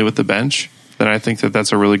primarily with the bench, then I think that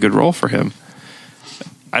that's a really good role for him.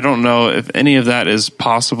 I don't know if any of that is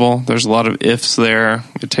possible. There's a lot of ifs there.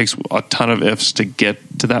 It takes a ton of ifs to get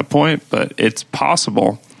to that point, but it's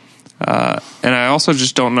possible. And I also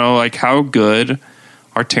just don't know, like, how good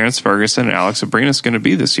are Terrence Ferguson and Alex Abrinas going to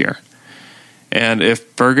be this year? And if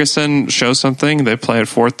Ferguson shows something, they play at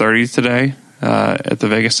 4:30 today at the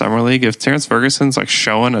Vegas Summer League. If Terrence Ferguson's like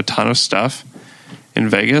showing a ton of stuff in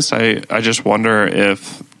Vegas, I just wonder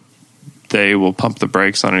if they will pump the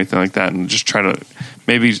brakes on anything like that and just try to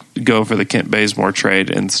maybe go for the Kent Bazemore trade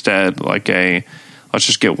instead. Like let's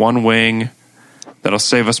just get one wing that'll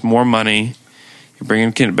save us more money. You bring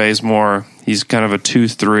in Kent Bazemore. He's kind of a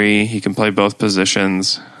 2-3. He can play both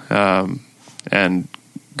positions and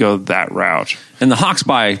go that route. And the Hawks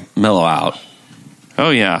buy Melo out.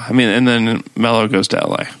 Oh, yeah. I mean, and then Melo goes to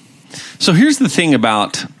LA. So here's the thing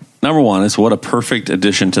about number one is what a perfect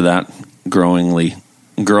addition to that growing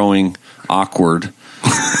awkward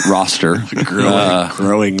roster.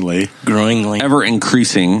 Growingly. Ever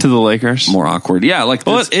increasing To the Lakers. more awkward. Yeah, like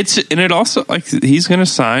Well, this- it also, like, he's going to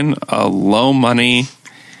sign a low money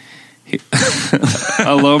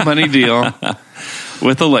deal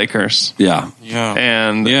with the Lakers. yeah. Yeah.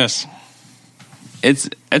 And Yes. it's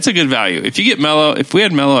a good value. If you get Melo, if we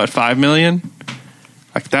had Melo at $5 million,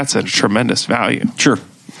 like, that's a tremendous value. Sure.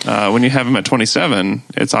 When you have him at 27,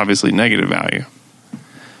 it's obviously negative value.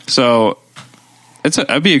 So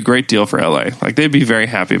that'd be a great deal for LA. Like, they'd be very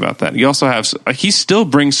happy about that. You also have, like, he still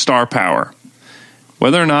brings star power.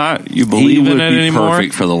 Whether or not you believe in it anymore,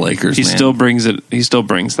 perfect for the Lakers. he man. still brings it. He still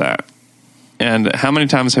brings that. And how many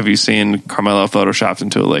times have you seen Carmelo photoshopped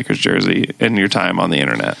into a Lakers jersey in your time on the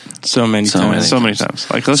internet? So many times. So many times.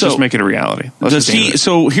 Like, let's So, just make it a reality. Let's Does just do he? it.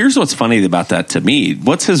 So here's what's funny about that to me.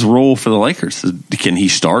 What's his role for the Lakers? Can he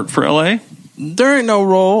start for LA? There ain't no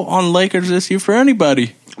role on Lakers this year for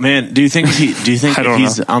anybody. Man, do you think I if don't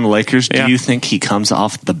he's know. on the Lakers, Yeah. do you think he comes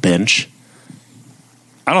off the bench?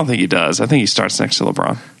 I don't think he does. I think he starts next to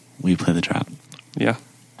LeBron. Will you play the drop? Yeah.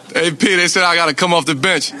 Hey, P, they said I got to come off the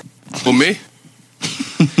bench. For me?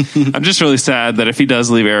 I'm just really sad that if he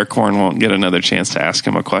does leave, Eric Horn won't get another chance to ask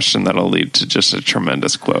him a question that'll lead to just a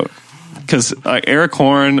tremendous quote. Because Eric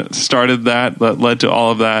Horn started that led to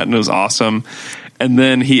all of that, and it was awesome. And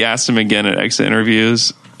then he asked him again at exit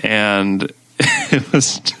interviews, and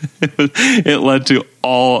it led to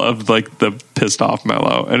all of, like, the pissed off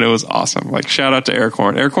Melo, and it was awesome. Like, shout out to Eric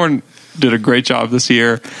Horn. Eric Horn did a great job this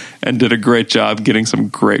year and did a great job getting some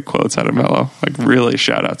great quotes out of Melo. Like, really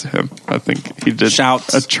shout out to him. I think he did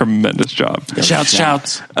Shouts. a tremendous job.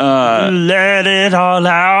 Shouts. Let it all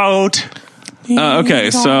out.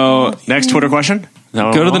 Okay, so Next Twitter question.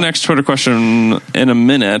 go to the next Twitter question in a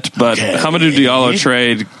minute, but Okay. Hamidou Diallo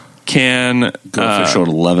trade can Go official at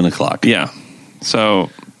 11 o'clock. yeah. So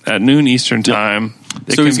at noon Eastern time.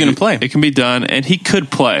 So he's going to play. It can be done, and he could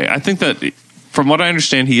play. I think that, from what I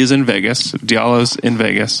understand, he is in Vegas. Diallo's in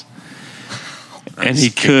Vegas, and he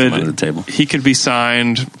could be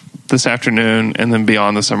signed this afternoon and then be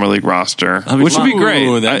on the Summer League roster, which would be great.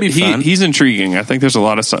 Ooh, that'd be fun. He's intriguing. I think there's a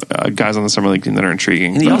lot of guys on the Summer League team that are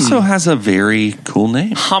intriguing. And he also has a very cool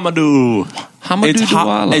name. Hamadou. It's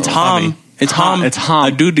Ham. It's Ham.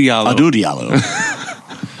 Adou Diallo. Adou Diallo.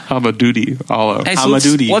 Hamadoudi Allo. Hey, so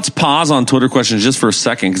let's pause on Twitter questions just for a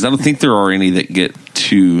second, because I don't think there are any that get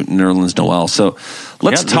to Nerlens Noel. So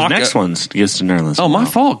let's talk. The next one gets to Nerlens. Oh, my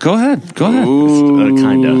fault. Go ahead.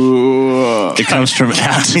 Kind of. It comes from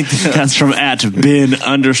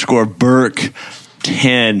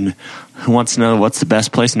Ben_Burke10, who wants to know what's the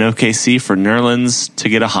best place in OKC for Nerlens to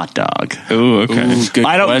get a hot dog. Ooh, okay. Ooh, good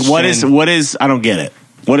question. What is I don't get it.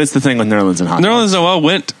 What is the thing with Nerlens and hot dogs? Nerlens Noel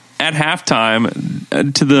went at halftime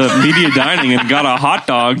to the media dining and got a hot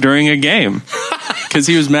dog during a game because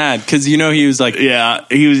he was mad. Because he was like,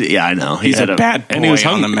 I know he's a bad boy, and he was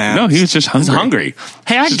hungry. On the map. No, he was just hungry.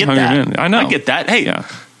 Hey, I get that. I know. I get that. Hey, yeah.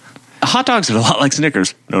 Hot dogs are a lot like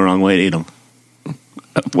Snickers. No wrong way to eat them.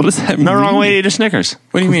 What does that mean? No wrong way to eat a Snickers.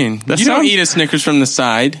 What do you mean? Don't eat a Snickers from the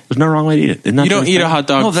side. There's no wrong way to eat it. You don't eat a hot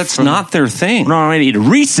dog. No, that's not their thing. No wrong way to eat it.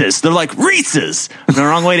 Reese's. They're like Reese's. No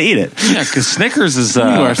wrong way to eat it. Yeah, because Snickers is. You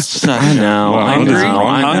are such I know.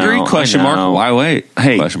 Hungry? Question mark. Why wait?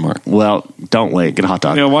 Hey. Question mark. Well, don't wait. Get a hot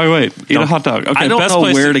dog. Yeah, why wait? Eat a hot dog. Okay, I don't best know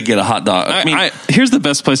place where to get a hot dog. I mean, here's the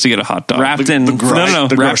best place to get a hot dog. wrapped in No.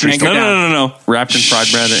 wrapped in No. wrapped in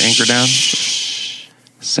fried bread at Anchor Down.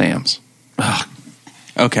 Sam's.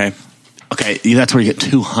 Okay. Okay, that's where you get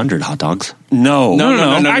 200 hot dogs. No.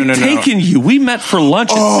 I've taken you. We met for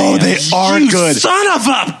lunch. At Sam's. they are good. Son of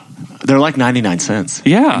a. They're like 99 cents.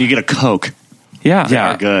 Yeah. And you get a Coke. Yeah.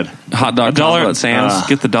 They're good. Hot dog combo at Sam's.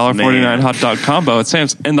 Get the $1.49 hot dog combo at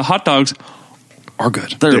Sam's, and the hot dogs are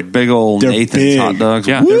good. They're big old Nathan's big. hot dogs.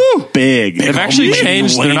 Yeah. They're big. They've actually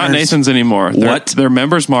changed. They're not Nathan's anymore. They're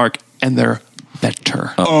Members Mark, and they're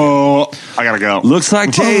better. Oh, I gotta go. Looks like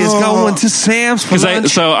Jay is going to Sam's for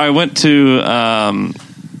lunch. I went to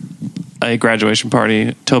a graduation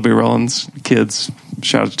party. Toby Rowland's kids.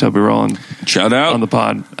 Shout out to Toby Rowland. Shout out on the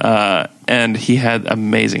pod. And he had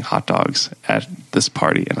amazing hot dogs at this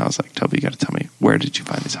party. And I was like, Toby, you got to tell me, where did you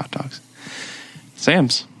find these hot dogs?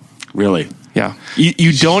 Sam's. Really? Yeah.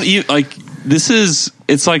 You don't eat like this is.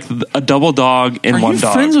 It's like a double dog in one dog. Are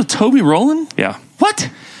you friends with Toby Rowland? Yeah. What?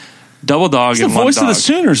 Double dog He's in the one voice dog. of the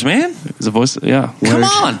Sooners, man. He's the voice. Yeah. Come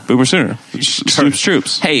on. Boomer Sooner. Stoops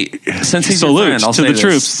Troops. Hey, since he's Salute your friend, I'll to say the this.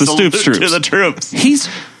 troops. The Stoops Troops. To the troops. He's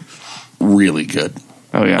really good.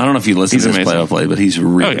 Oh yeah. I don't know if you listen He's to this amazing. play-by-play, but he's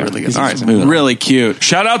really, yeah. really good. He's All right, amazing. moving on. Really cute.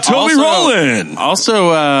 Shout out Toby Rowland. Also,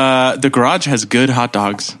 the Garage has good hot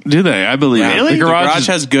dogs. Do they? I believe it. Really? The Garage,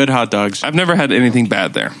 has good hot dogs. I've never had anything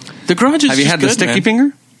bad there. The Garage is Have you just had good, the sticky man.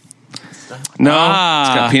 finger? No. It's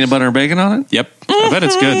got peanut butter and bacon on it. Yep. I bet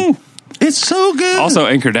it's good. It's so good. Also,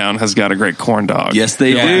 Anchor Down has got a great corn dog. Yes,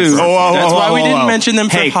 they Yes. do. That's why we didn't mention them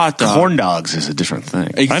for Hey, hot dogs. corn dogs is a different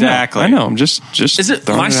thing. Exactly. I know. I'm just. Is it?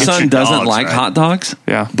 throwing My it out. son your doesn't dogs, like right? hot dogs.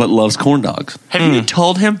 Yeah. but loves corn dogs. Have you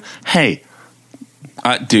told him, hey,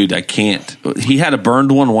 Dude, I can't. He had a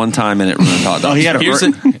burned one time and it ruined hot dogs. he had a Here's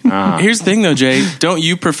here's the thing, though, Jay. Don't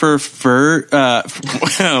you prefer fur?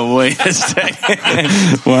 Wait a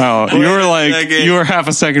second. Wow. You were like, second. you were half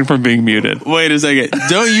a second from being muted. Wait a second.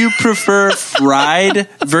 Don't you prefer fried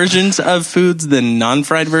versions of foods than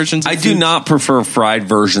non-fried versions of I foods? do not prefer fried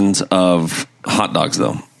versions of hot dogs,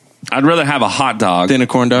 though. I'd rather have a hot dog Than a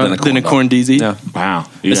corn dog? Than a corn DZ? Yeah. wow.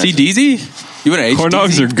 A CDZ? You want an Corn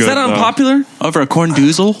dogs are good. Is that though. unpopular? Over a corn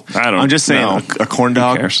doozle? I don't. I'm just saying, know. a corn Who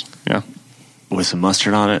dog cares? Yeah. with some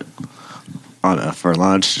mustard on it for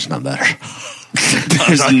lunch is not better.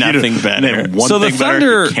 There's nothing better. Name one So the thing better,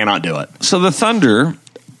 Thunder- you cannot do it. So the Thunder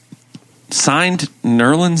signed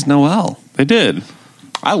Nerlens Noel They did.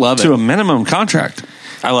 I love it. to a minimum contract.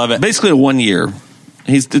 I love it. Basically a 1 year.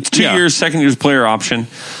 It's 2 Yeah. years, second year's player option.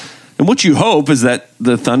 And what you hope is that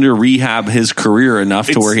the Thunder rehab his career enough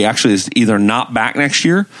to where he actually is either not back next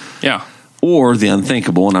year Yeah. or the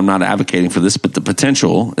unthinkable, and I'm not advocating for this, but the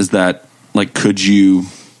potential is that, like, could you,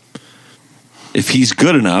 if he's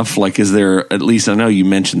good enough, like, is there at least, I know you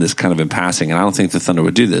mentioned this kind of in passing, and I don't think the Thunder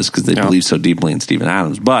would do this because they believe so deeply in Steven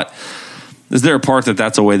Adams, but is there a part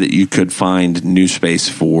that's a way that you could find new space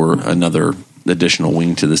for another additional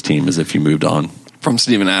wing to this team as if you moved on? From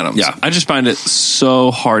Steven Adams. Yeah. I just find it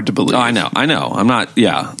so hard to believe. Oh, I know. I'm not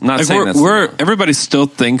Like saying that's everybody still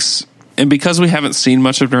thinks, and because we haven't seen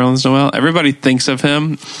much of Nerlens Noel, everybody thinks of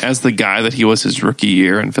him as the guy that he was his rookie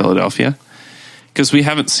year in Philadelphia, because we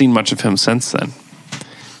haven't seen much of him since then.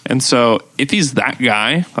 And so if he's that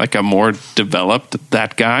guy, like a more developed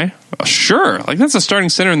that guy, sure. Like that's a starting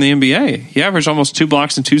center in the NBA. He averaged almost 2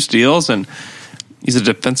 blocks and 2 steals, and he's a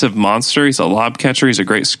defensive monster. He's a lob catcher. He's a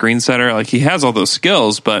great screen setter. Like he has all those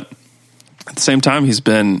skills, but at the same time, he's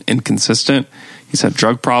been inconsistent. He's had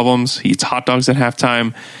drug problems. He eats hot dogs at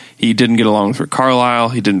halftime. He didn't get along with Rick Carlisle.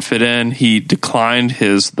 He didn't fit in. He declined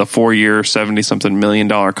the 4-year, $70-something million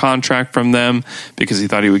contract from them because he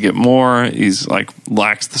thought he would get more. He's like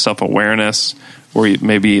lacks the self-awareness, or he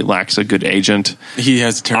maybe lacks a good agent. He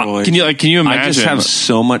has a terrible agent. Can you imagine? I just have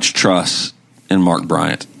so much trust in Mark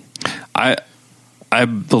Bryant. I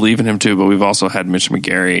believe in him too, but we've also had Mitch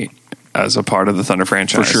McGary as a part of the Thunder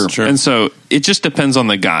franchise. For sure. And so it just depends on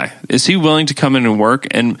the guy. Is he willing to come in and work?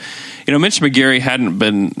 And, Mitch McGary hadn't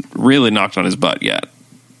been really knocked on his butt yet.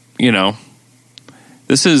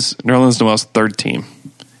 This is Nerlens Noel's 3rd team.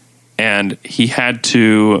 And he had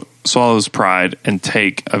to swallow his pride and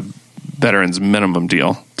take a veteran's minimum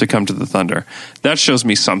deal to come to the Thunder. That shows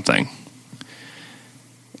me something.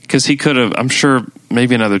 Because he could have, I'm sure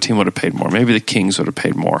maybe another team would have paid more. Maybe the Kings would have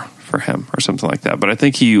paid more for him or something like that. But I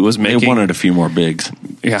think he was making... They wanted a few more bigs.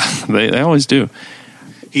 Yeah, they always do.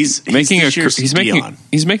 He's making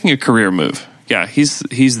a career move. Yeah, he's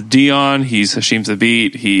Dion. He's Hasheem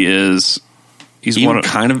Thabeet. He's even one of,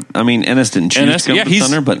 kind of. I mean, Ennis didn't choose to come to the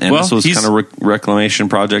Thunder, but Ennis was kind of reclamation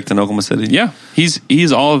project in Oklahoma City. Yeah,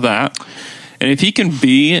 he's all of that. And if he can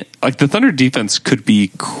be like the Thunder defense could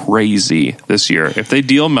be crazy this year if they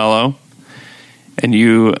deal Melo and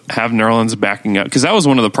you have Nerlens backing up, because that was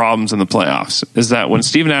one of the problems in the playoffs is that when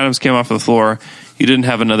Steven Adams came off the floor, you didn't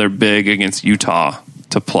have another big against Utah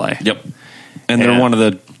to play. Yep. And they're one of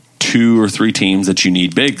the 2 or 3 teams that you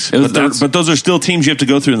need bigs. But those are still teams you have to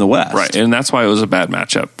go through in the West. Right. And that's why it was a bad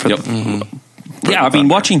matchup. I mean,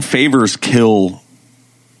 watching Favors kill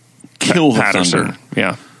the Patterson. Thunder.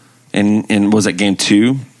 Yeah. And was it game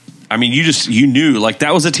 2? I mean, you knew, like,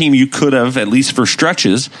 that was a team you could have, at least for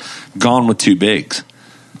stretches, gone with 2 bigs.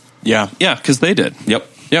 Yeah. Yeah, because they did. Yep.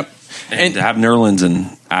 And to have Nerlens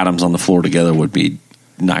and Adams on the floor together would be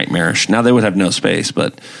nightmarish. Now they would have no space,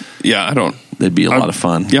 but they'd be a lot of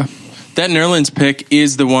fun. Yeah. That Nerlens pick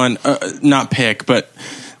is the one, not pick, but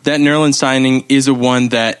that Nerlens signing is a one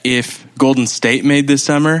that if Golden State made this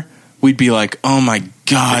summer, we'd be like, oh my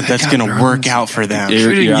God, that's going to work out for them.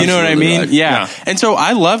 You know what I mean? Right. Yeah. And so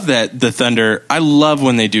I love that the Thunder, I love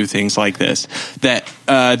when they do things like this, that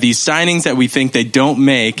these signings that we think they don't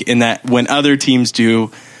make and that when other teams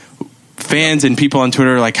do, fans and people on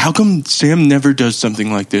Twitter are like, how come Sam never does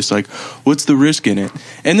something like this? Like, what's the risk in it?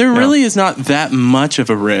 And there really is not that much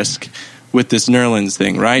of a risk with this Nerlens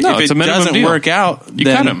thing, right? No, if it doesn't work out, you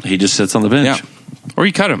cut him. He just sits on the bench. Yeah. Or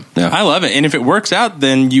you cut him. Yeah. I love it. And if it works out,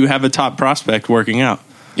 then you have a top prospect working out.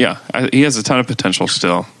 Yeah. He has a ton of potential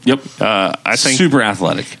still. Yep. I think super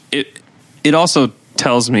athletic. It also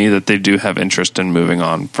tells me that they do have interest in moving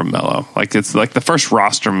on from Melo. Like it's like the first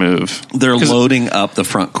roster move. They're loading up the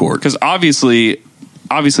front court. Because obviously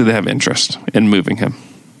they have interest in moving him.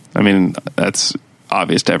 I mean, that's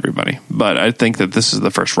obvious to everybody. But I think that this is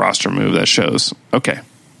the first roster move that shows, okay,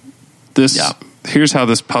 here's how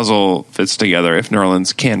this puzzle fits together if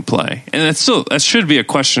Nerlens can play. And that should be a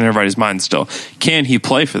question in everybody's mind still. Can he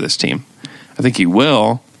play for this team? I think he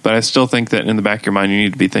will, but I still think that in the back of your mind you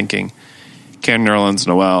need to be thinking, can Nerlens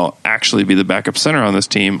Noel actually be the backup center on this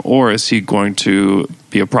team, or is he going to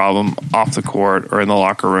be a problem off the court or in the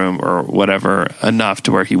locker room or whatever enough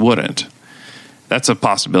to where he wouldn't? That's a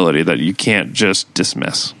possibility that you can't just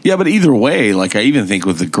dismiss. Yeah, but either way, like I even think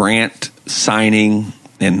with the Grant signing,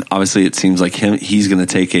 and obviously it seems like he's going to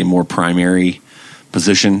take a more primary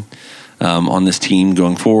position on this team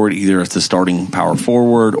going forward, either as the starting power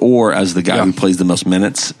forward or as the guy who plays the most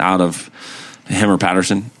minutes out of him or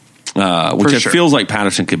Patterson. Which it feels like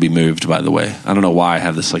Patterson could be moved, by the way. I don't know why I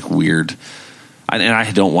have this like weird, and I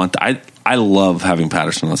don't want that. I love having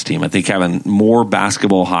Patterson on this team. I think having more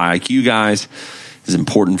basketball high IQ guys is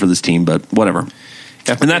important for this team, but whatever.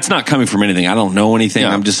 And that's not coming from anything. I don't know anything.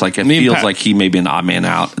 I'm just like, it feels like he may be an odd man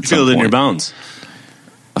out. Feel it in your bones.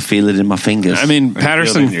 I feel it in my fingers. I mean,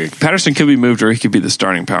 Patterson could be moved, or he could be the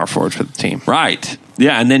starting power forward for the team. Right.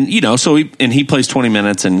 Yeah, and then, so he plays 20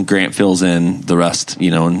 minutes and Grant fills in the rest,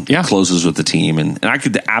 and closes with the team. And I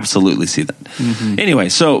could absolutely see that. Mm-hmm. Anyway,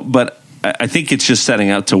 but I think it's just setting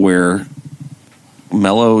out to where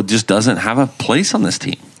Melo just doesn't have a place on this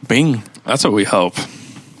team. Bing. That's what we hope.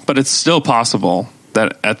 But it's still possible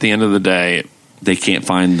that at the end of the day, they can't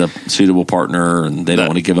find the suitable partner and they don't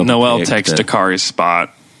want to give up. Noel takes Dakari's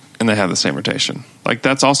spot and they have the same rotation. Like,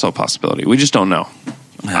 that's also a possibility. We just don't know.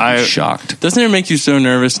 I'm shocked. Doesn't it make you so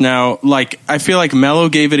nervous now? Like, I feel like Melo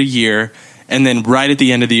gave it a year, and then right at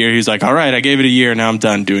the end of the year, he's like, all right, I gave it a year, now I'm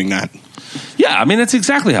done doing that. Yeah, I mean, that's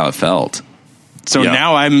exactly how it felt. So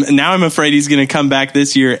now I'm afraid he's going to come back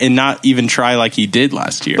this year and not even try like he did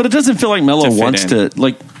last year. But it doesn't feel like Melo wants to,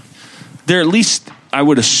 like, there at least, I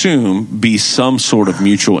would assume, be some sort of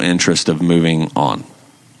mutual interest of moving on.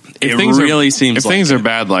 It really seems if like things are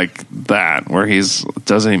bad like that, where he's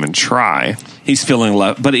doesn't even try, he's feeling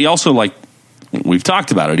left. But he also, like, we've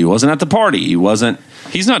talked about it. He wasn't at the party.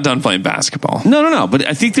 He's not done playing basketball. No. But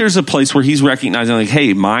I think there's a place where he's recognizing, like,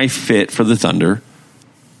 hey, my fit for the Thunder,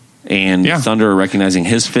 and Thunder are recognizing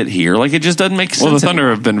his fit here. Like, it just doesn't make sense. Well, the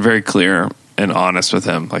Thunder have been very clear and honest with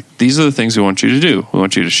him. Like, these are the things we want you to do. We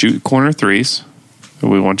want you to shoot corner threes.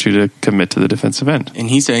 We want you to commit to the defensive end. And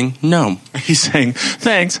he's saying no. He's saying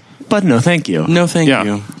thanks, but no thank you. No thank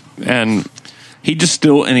you. And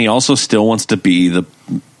he also still wants to be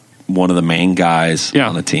one of the main guys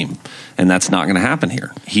on the team. And that's not going to happen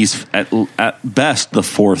here. He's at best the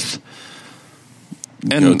fourth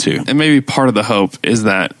go-to. And maybe part of the hope is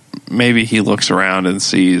that maybe he looks around and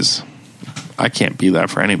sees, I can't be that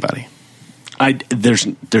for anybody.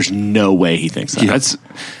 There's no way he thinks that.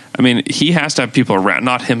 He has to have people around,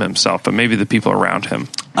 not him himself, but maybe the people around him.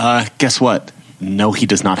 Guess what? No, he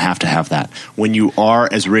does not have to have that. When you are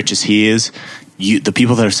as rich as he is, the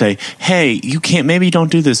people that are saying, hey, you can't, maybe you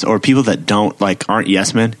don't do this, or people that don't, like, aren't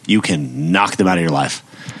yes men, you can knock them out of your life.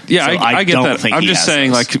 Yeah, so I get that. I'm just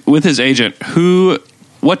saying, like, with his agent,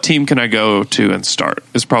 what team can I go to and start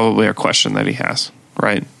is probably a question that he has,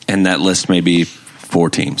 right? And that list may be 4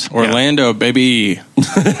 teams. Orlando, baby.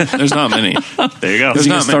 There's not many. There you go. Does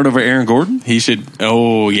he start over Aaron Gordon? He should.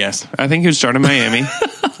 Oh, yes. I think he would start in Miami.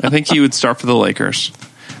 I think he would start for the Lakers.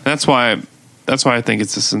 That's why I think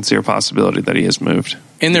it's a sincere possibility that he has moved.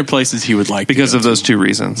 And there are places he would like because of those 2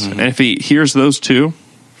 reasons. Mm-hmm. And if he hears those 2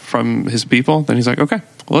 from his people, then he's like, okay,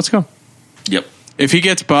 well, let's go. Yep. If he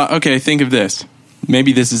gets bought, okay, think of this.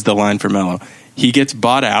 Maybe this is the line for Melo. He gets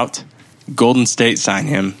bought out. Golden State sign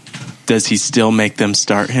him. Does he still make them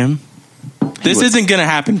start him? This isn't going to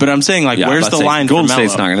happen, but I'm saying, like, where's the line for Melo? Golden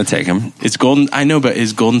State's not going to take him. It's Golden. I know, but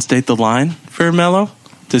is Golden State the line for Melo?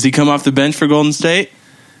 Does he come off the bench for Golden State?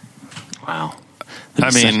 Wow.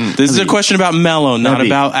 This is a question about Melo, not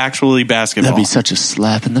about actually basketball. That'd be such a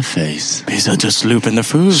slap in the face. Be such a sloop in the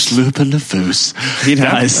foos. Sloop in the foos. He'd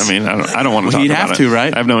have. I don't want to talk about it. He'd have to,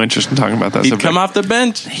 right? I have no interest in talking about that. He'd come off the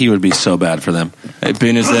bench. He would be so bad for them. Hey,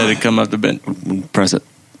 Penis said he'd come off the bench. Press it.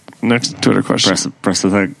 Next Twitter question. Press the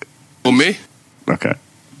thing. For me? Okay.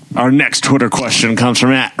 Our next Twitter question comes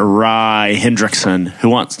from @Rye Hendrickson, who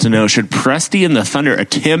wants to know, should Presti and the Thunder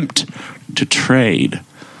attempt to trade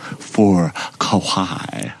for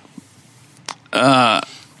Kawhi?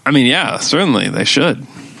 Yeah, certainly they should.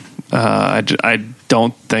 I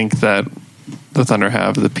don't think that the Thunder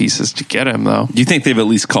have the pieces to get him, though. Do you think they've at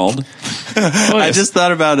least called? I just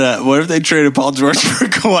thought about what if they traded Paul George for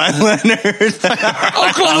Kawhi Leonard?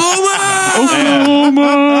 Oklahoma!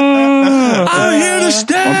 I'm here to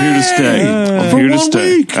stay. I'm here to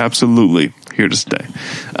stay. Absolutely here to stay.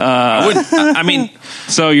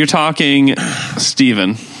 So you're talking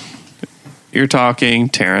Steven. You're talking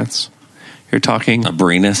Terrence. You're talking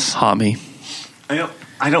Abrinas. Hami.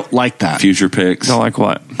 I don't like that. Future picks. Don't like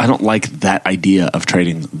what? I don't like that idea of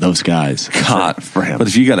trading those guys for him. But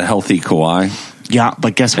if you got a healthy Kawhi, yeah,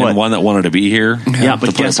 but guess what? And one that wanted to be here, yeah,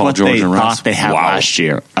 but guess what? George they thought they had last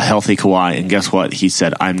year, a healthy Kawhi, and guess what? He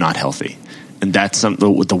said, "I'm not healthy," and that's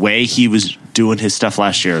something. With the way he was doing his stuff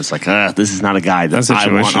last year, it's like, this is not a guy that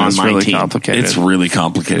I want on my really team. Complicated. It's really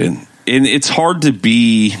complicated, and it's hard to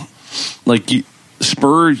be like you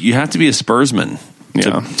have to be a Spursman.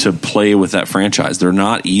 To play with that franchise. They're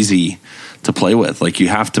not easy to play with. Like, you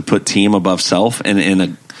have to put team above self, and in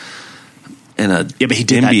a but he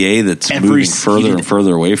did NBA that's moving further and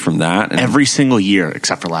further away from that. And every single year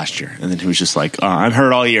except for last year. And then he was just like, I'm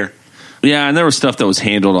hurt all year. Yeah, and there was stuff that was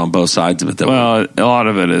handled on both sides of it. A lot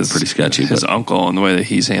of it is pretty sketchy. His uncle and the way that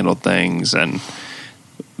he's handled things, and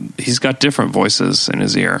he's got different voices in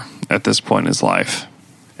his ear at this point in his life.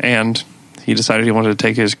 And he decided he wanted to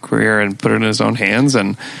take his career and put it in his own hands.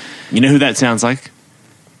 And you know who that sounds like?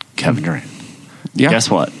 Kevin Durant. Yeah. Guess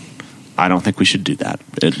what? I don't think we should do that.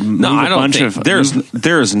 I don't think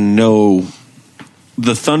there's no.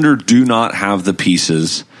 The Thunder do not have the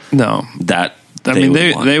pieces. No, that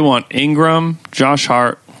they want Ingram, Josh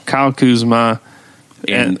Hart, Kyle Kuzma,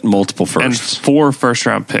 and multiple firsts, and 4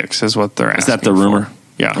 first-round picks is what they're asking. Is that the rumor?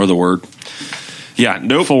 Yeah, or the word? Yeah,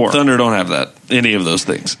 nope. 4. Thunder don't have that. Any of those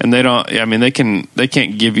things, and they don't. They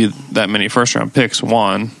can't give you that many first-round picks.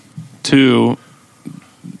 1, 2.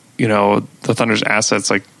 the Thunder's assets,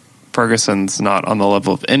 like Ferguson's not on the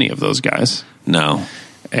level of any of those guys. No.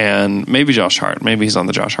 And maybe Josh Hart. Maybe he's on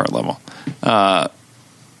the Josh Hart level.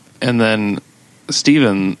 And then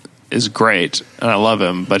Steven is great, and I love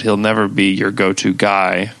him, but he'll never be your go-to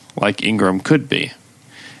guy like Ingram could be.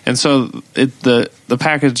 And so the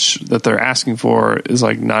package that they're asking for is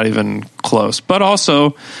like not even close. But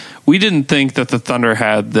also, we didn't think that the Thunder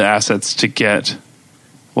had the assets to get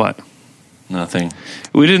what? Nothing.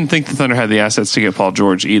 We didn't think the Thunder had the assets to get Paul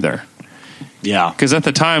George either. Yeah. Because at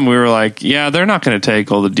the time we were like, yeah, they're not going to take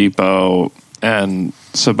Oladipo and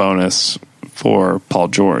Sabonis for Paul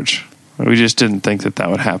George. We just didn't think that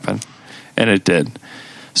would happen. And it did.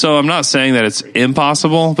 So I'm not saying that it's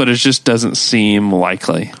impossible, but it just doesn't seem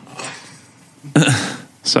likely.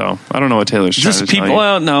 So I don't know what Taylor's trying to tell you.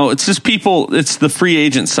 Well, no, it's just people. It's the free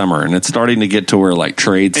agent summer, and it's starting to get to where like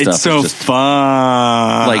trade stuff. It's so is just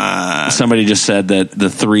fun. Like somebody just said that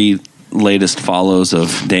the 3 latest follows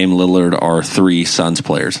of Dame Lillard are 3 Suns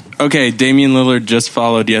players. Okay, Damian Lillard just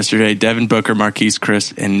followed yesterday. Devin Booker, Marquise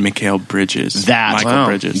Chris, and Mikal Bridges. Michael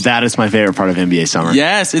Bridges. That is my favorite part of NBA summer.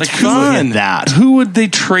 Yes, it's Fun. fun. Who would they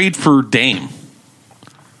trade for Dame?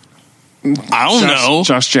 I don't know.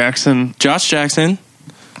 Josh Jackson. Josh Jackson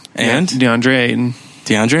and DeAndre Ayton.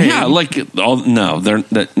 DeAndre Yeah, Ayton. like no,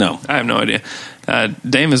 no. I have no idea.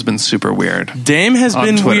 Dame has been super weird. Dame has on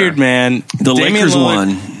been Twitter. weird, man. The Damian Lakers Lillard-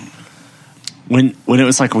 won. When it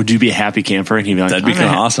was like, would you be a happy camper? And he'd be like, That'd be kind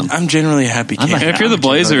of awesome. I'm generally a happy I'm camper. like- And if you're the I'm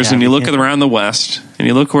generally Blazers and you happy look around the West and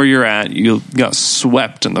you look where you're at, you got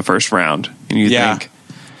swept in the first round, and you Yeah. think,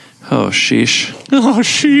 "Oh, sheesh." oh,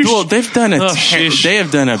 sheesh. Well, they've done sheesh. they have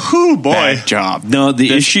done a bad job. No,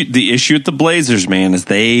 the issue with the Blazers, man, is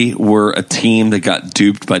they were a team that got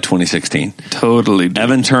duped by 2016. Totally.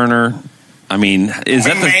 Evan Turner. I mean, is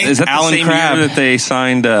that the Alan same Crabb. year that they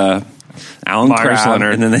signed Alan Myers Crabb,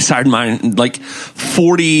 Leonard. and then they signed mine like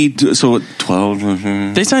 40? So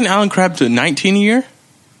 12. They signed Alan Crabb to 19 a year,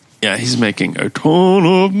 Yeah, he's making a ton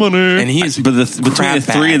of money. and he's But between crap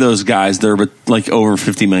the 3 bad. of those guys, they're like over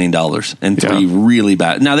 $50 million, and 3 really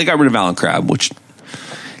bad. Now they got rid of Alan Crabb, which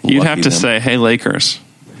You'd lucky have to them. say, "Hey, Lakers,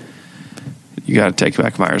 you got to take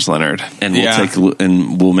back Myers Leonard." and Yeah.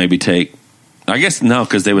 we'll maybe take. I guess no,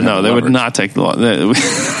 because they would No, have they would leverage. not take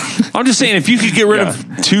the. I'm just saying, if you could get rid of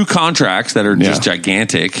 2 contracts that are just Yeah.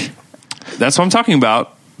 gigantic, That's what I'm talking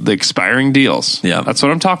about. The expiring deals. Yeah. That's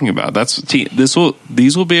what I'm talking about. These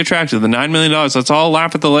will be attractive. The $9 million. Let's all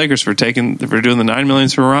laugh at the Lakers for doing the $9 million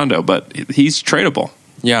for Rondo, but he's tradable.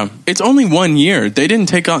 Yeah, it's only 1 year. They didn't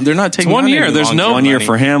take on. They're not taking 1 on year. any There's long-term no- 1 year money.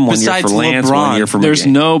 for him, 1 year Besides for Lance, LeBron, 1 year for There's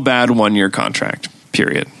McGee. no bad 1 year contract.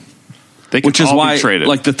 Period. They can Which is all why, be traded.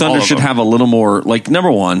 like, the All Thunder of should them. have a little more. Like, number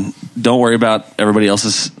 1, don't worry about everybody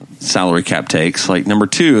else's salary cap takes. Like, number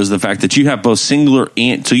 2 is the fact that you have both singular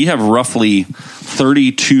and so you have roughly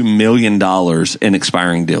 $32 million in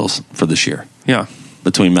expiring deals for this year Yeah.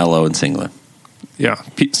 between Melo and Singler. Yeah.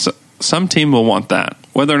 So, some team will want that.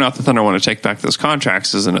 Whether or not the Thunder want to take back those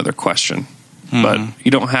contracts is another question. But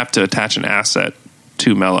you don't have to attach an asset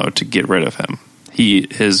to Melo to get rid of him.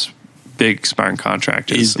 His big expiring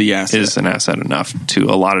contract Is the asset. is an asset enough to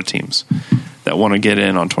a lot of teams that want to get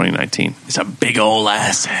in on 2019. It's a big old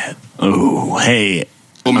asset. Oh, hey.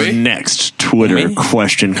 Well, Our me? next Twitter Me?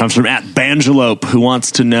 question comes from @Bangelope, who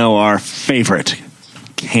wants to know our favorite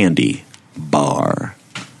candy bar.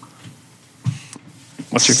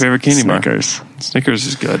 What's your favorite candy bar? Snickers. Snickers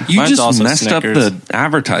is good. You Mine's just also messed Snickers. up the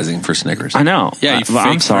advertising for Snickers. I know. Yeah, you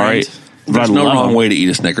I'm fake sorry. friend. But There's I no love wrong them. way to eat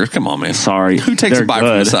a Snickers. Come on, man. Sorry. Who takes They're a bite from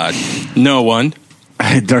the good. side? No one.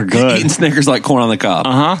 They're good. Eating Snickers like corn on the cob.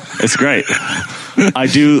 It's great. I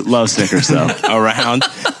do love Snickers, though. Around.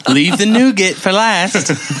 Leave the nougat for last.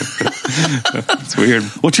 It's weird.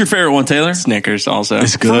 What's your favorite one, Taylor? Snickers also.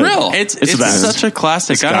 It's good. For real? It's the best. such a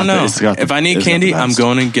classic. It's I got don't the- know. it's got the- If I need it's got candy, the I'm best.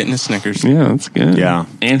 going and getting a Snickers. Yeah, that's good. Yeah.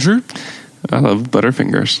 Andrew? I love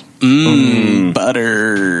Butterfingers.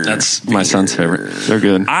 Butter. That's my son's favorite. They're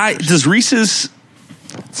good. Does Reese's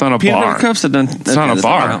It's not a peanut bar. butter cups have done? It's not a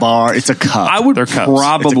bar. Bar. It's a cup. I would They're cups.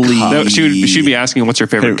 probably. It's a cup. No, she'd be asking, "What's your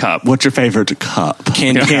favorite cup?" What's your favorite cup?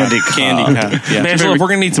 Candy Candy cup. cup. Candy cup. Yeah. Man, so if we're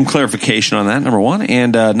going to need some clarification on that, number 1.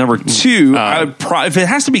 And number 2, I would if it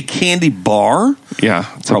has to be candy bar, Yeah,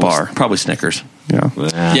 it's a bar. Probably Snickers. Yeah.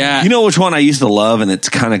 Yeah. You know which one I used to love, and it's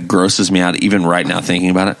kind of grosses me out even right now thinking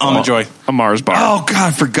about it? Almond Joy. A Mars bar. Oh, God,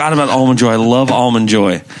 I forgot about Almond Joy. I love Almond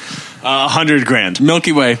Joy. 100 grand.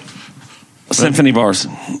 Milky Way. Symphony bars.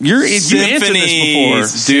 You answered this before.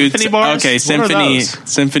 Dude. Symphony bars? Okay, What are those?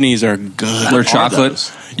 symphonies are good. They're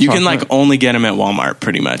chocolate. You can like only get them at Walmart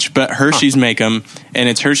pretty much, but Hershey's make them, and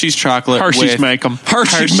it's Hershey's chocolate. Hershey's with, make them.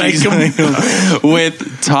 Hershey's make them.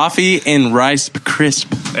 with toffee and Rice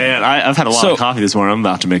Crisp. Man, I've had a lot of coffee this morning. I'm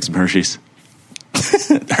about to make some Hershey's.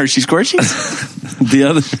 Hershey's Squishies. The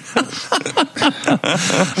other,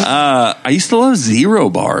 I used to love Zero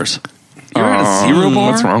bars. You ever had a Zero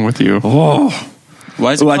bar? What's wrong with you? Oh,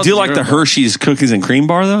 Why is it I called do like Zero the Bar? Hershey's cookies and cream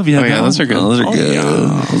bar though. Have you had Oh, yeah, that those one? are good. Oh, those are good.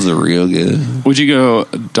 yeah. Those are real good. Would you go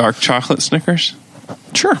dark chocolate Snickers?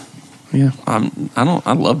 Sure. Yeah.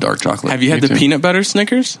 I love dark chocolate. Have you had Me the too. peanut butter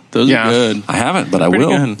Snickers? Those Yeah. are good. I haven't, but I Pretty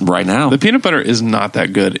will good. right now. The peanut butter is not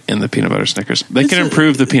that good in the peanut butter Snickers. They can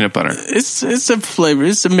improve the peanut butter. It's a flavor.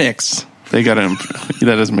 It's a mix. They got to.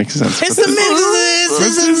 That doesn't make sense. It's a mix.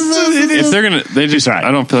 If they're gonna, they just. I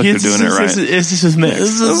don't feel like they're doing it right. It's just a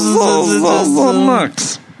mix.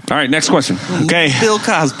 All right, next question. Okay, Bill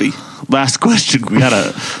Cosby. last question. We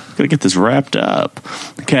gotta get this wrapped up.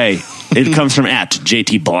 Okay, it comes from at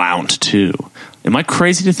JT Blount too. Am I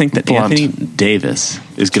crazy to think that Blunt. Anthony Davis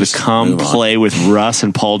is going to come move on. play with Russ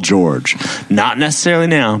and Paul George? Not necessarily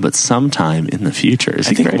now, but sometime in the future. Is I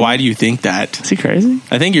he think. crazy? Why do you think that? Is he crazy?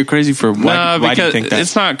 I think you're crazy for why. No, Why do you because think that?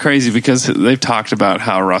 it's not crazy because they've talked about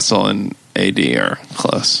how Russell and AD are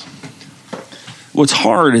close. What's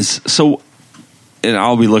hard is and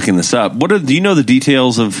I'll be looking this up. Do you know the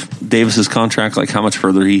details of Davis's contract? Like how much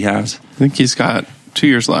further he has? I think he's got 2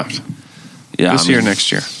 years left. Yeah, This year,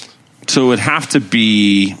 next year. So it would have to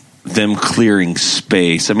be them clearing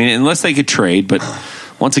space. I mean, unless they could trade, but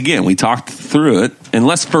once again, we talked through it.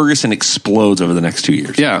 Unless Ferguson explodes over the next 2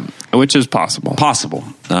 years. Yeah, which is possible. Possible.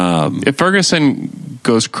 If Ferguson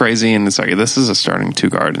goes crazy and it's like, this is a starting 2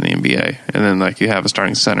 guard in the NBA, and then like you have a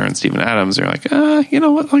starting center and Steven Adams, you're like, you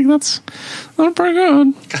know what? Like that's pretty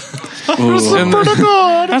good.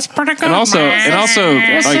 That's pretty good. And also,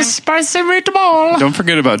 like, spicy meatball. don't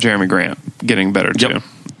forget about Jeremy Grant getting better too. Yep.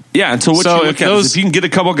 Yeah, and so what So you if look at is if you can get a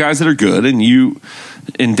couple guys that are good,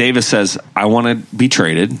 and Davis says, I want to be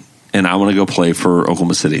traded, and I want to go play for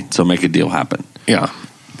Oklahoma City, so make a deal happen. Yeah,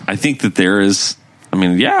 I think that there is,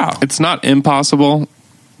 yeah. it's not impossible,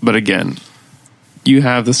 but again, you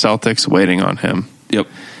have the Celtics waiting on him. Yep.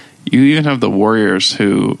 You even have the Warriors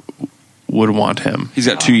who would want him. He's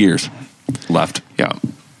got 2 years left. Yeah,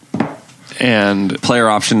 and Player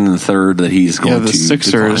option in the third that he's you going have the to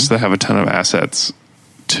Sixers decline. that have a ton of assets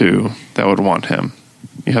too that would want him.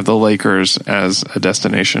 You have the Lakers as a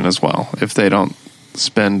destination as well if they don't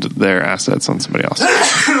spend their assets on somebody else.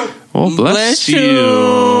 Well, bless you.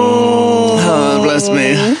 bless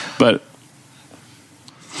me. But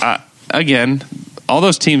again, all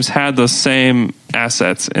those teams had those same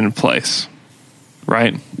assets in place,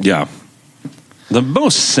 right? Yeah. The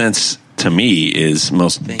most sense to me is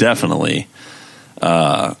most definitely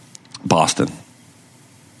Boston.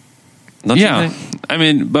 Don't you Yeah. think? I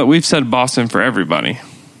mean, but we've said Boston for everybody,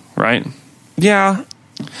 right? Yeah.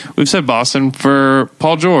 We've said Boston for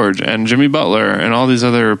Paul George and Jimmy Butler and all these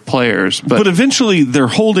other players. But eventually they're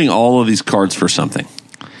holding all of these cards for something.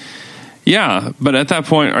 Yeah, but at that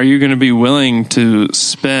point, are you going to be willing to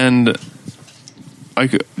spend?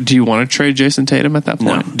 Like, do you want to trade Jason Tatum at that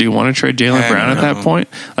point? No. Do you want to trade Jaylen Brown at that point?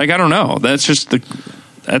 Like, I don't know. That's just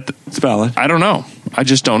It's valid. I don't know. I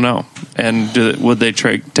just don't know. And would they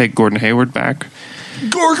take Gordon Hayward back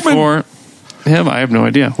for him? I have no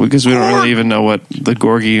idea because we don't really even know what the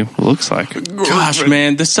Gorgie looks like. Gosh,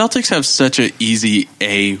 man, the Celtics have such an easy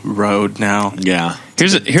A road now. Yeah.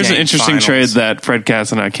 Here's an Dang interesting finals. trade that Fred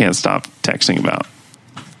Katz and I can't stop texting about.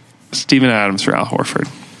 Steven Adams for Al Horford.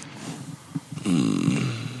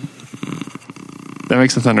 That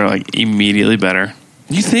makes the Thunder like immediately better.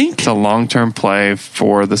 You think? It's a long-term play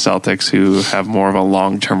for the Celtics who have more of a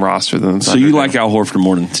long-term roster than the So Thunder you do. like Al Horford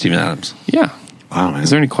more than Steven Adams? Yeah. Wow, man. Is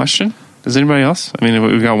there any question? Does anybody else? I mean,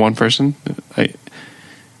 we've got one person.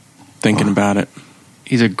 Thinking about it.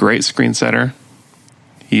 He's a great screen setter.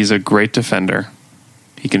 He's a great defender.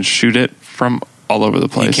 He can shoot it from all over the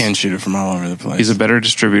He place. can shoot it from all over the place. He's a better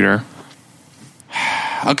distributor.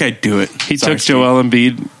 Okay, do it. He Sorry, took Joel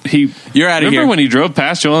Embiid. You're outta Remember here. when he drove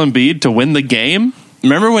past Joel Embiid to win the game?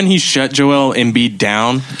 Remember when he shut Joel Embiid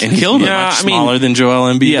down and Killed he's him. much I mean, smaller than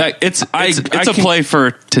Joel Embiid? Like, it's I a can- play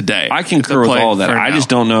for today. I It's concur a with play all of that. for I now. just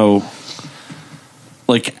don't know.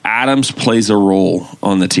 Like, Adams plays a role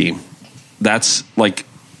on the team. That's like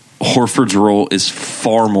Horford's role is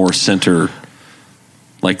far more center,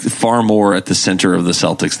 like far more at the center of the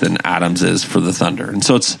Celtics than Adams is for the Thunder. And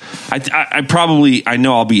so it's, I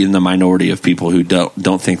know I'll be in the minority of people who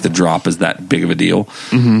don't think the drop is that big of a deal.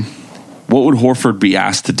 Mm-hmm. what would Horford be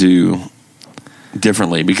asked to do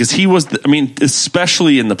differently? Because he was,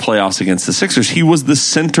 especially in the playoffs against the Sixers, he was the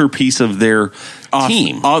centerpiece of their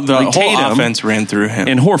team. The whole Tatum offense ran through him.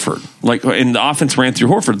 And Horford. And the offense ran through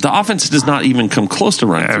Horford. The offense does not even come close to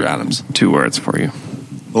running through Adams. 2 words for you.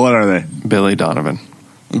 What are they? Billy Donovan.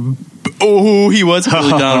 Oh, he was a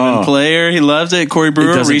Billy Donovan player. He loves it. Corey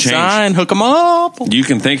Brewer, resign, hook him up. You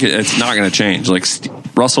can think it's not going to change. Like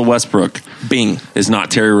Russell Westbrook, Bing, is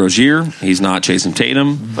not Terry Rozier. He's not Jason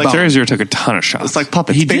Tatum. Terry Rozier took a ton of shots. It's like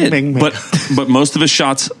puppets. He bing, did, bing, bing. but most of his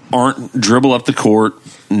shots aren't dribble up the court,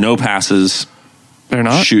 no passes. They're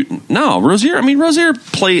not shooting. No, Rozier. Rozier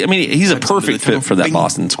play. He's a perfect fit for that bing,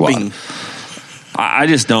 Boston squad. Bing. I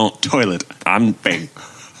just don't. Toilet. I'm bang.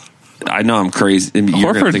 I know I'm crazy.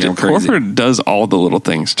 You're gonna think I'm crazy. Horford does all the little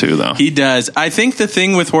things too, though. He does. I think the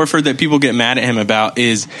thing with Horford that people get mad at him about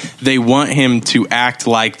is they want him to act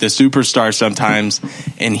like the superstar sometimes,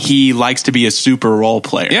 and he likes to be a super role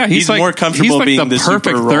player. Yeah, he's like, more comfortable he's like being the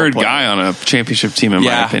perfect super third role guy on a championship team, in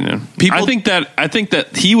my opinion. I think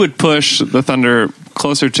that he would push the Thunder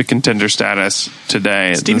closer to contender status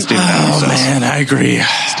today than Steven Adams does. Man, I agree.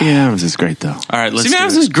 Steven Adams is great, though. All right, let's Steven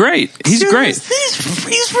Adams is great. He's great.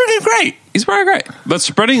 He's pretty great. He's pretty great. But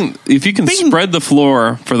if you can spread the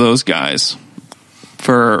floor for those guys,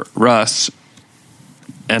 for Russ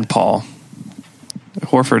and Paul,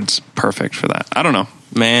 Horford's perfect for that. I don't know.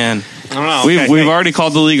 Man. I don't know. We've already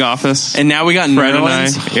called the league office. And now we got Fred and I.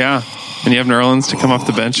 Nerlens. Yeah. And you have Nerlens to come off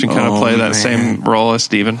the bench and kind of play that same role as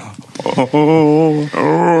Steven.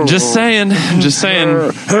 Just saying. It's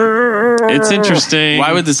interesting.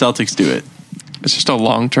 Why would the Celtics do it? It's just a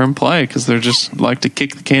long-term play because they're just like to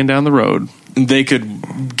kick the can down the road. They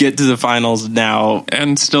could get to the finals now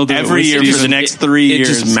and still do every year for the next 3 years.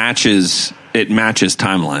 It just matches. It matches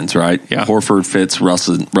timelines, right? Yeah. Horford fits Russ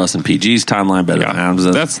and PG's timeline better than Adams.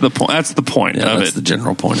 That's the point. That's the point of that's it. the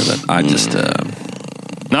general point of it. I just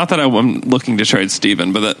not that I'm looking to trade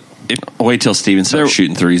Steven, but wait till Steven starts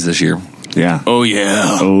shooting threes this year. Yeah. Oh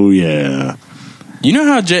yeah. Oh yeah. You know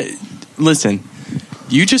how listen.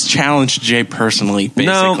 You just challenged Jay personally, basically.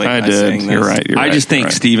 No, I did. You're right. I just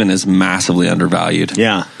think Steven is massively undervalued.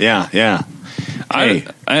 Yeah.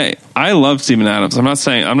 I love Steven Adams. I'm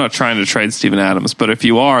not trying to trade Steven Adams, but if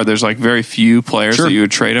you are, there's like very few players that you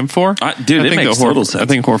would trade him for. It makes total sense. I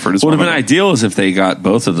think Horford is. What would have been ideal is if they got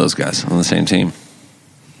both of those guys on the same team,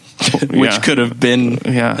 which could have been.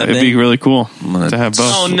 Yeah, it'd be really cool to have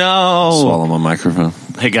both. Oh no! Swallow my microphone.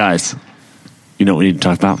 Hey guys, you know what we need to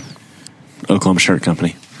talk about? Oklahoma Shirt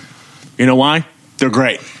Company. You know why? They're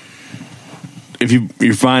great. If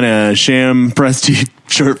you find a Sham Presti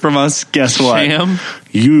shirt from us, guess what? Sham?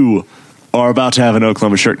 You are about to have an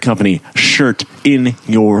Oklahoma Shirt Company shirt in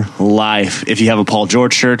your life. If you have a Paul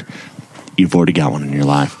George shirt, you've already got one in your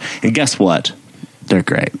life. And guess what? They're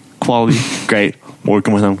great. Quality, great.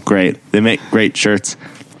 Working with them, great. They make great shirts.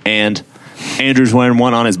 And Andrew's wearing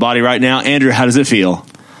one on his body right now. Andrew, how does it feel?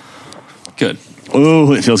 Good.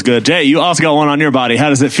 Oh, it feels good. Jay, you also got one on your body. How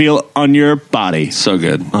does it feel on your body? So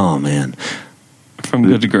good. Oh, man. From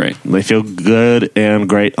good to great. They feel good and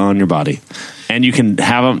great on your body. And you can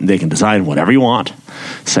have them. They can design whatever you want.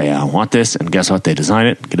 Say, I want this. And guess what? They design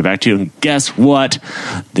it. Get it back to you. And guess what?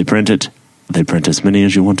 They print it. They print as many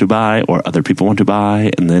as you want to buy or other people want to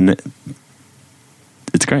buy. And then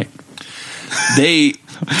it's great.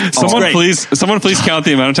 Someone please count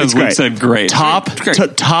the amount of times Luke said great. Top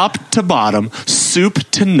to bottom, soup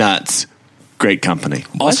to nuts. Great company.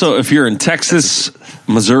 Also, if you're in Texas,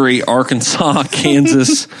 Missouri, Arkansas,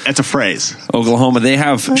 Kansas, that's a phrase. Oklahoma, they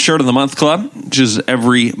have Shirt of the Month Club, which is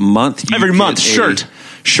every month.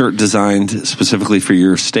 Shirt designed specifically for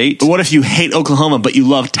your state. But what if you hate Oklahoma but you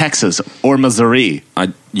love Texas or Missouri?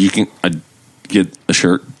 I'd get a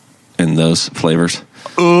shirt in those flavors.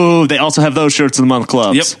 Ooh, they also have those Shirts of the Month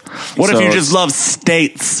clubs. Yep. What if you just love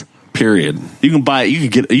states? Period. You can buy. You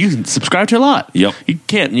can subscribe to a lot. Yep. You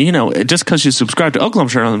can't. Just because you subscribe to Oklahoma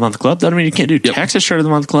Shirt of the Month Club doesn't mean you can't do Texas Shirt of the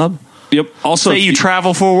Month Club. Yep. Also, say you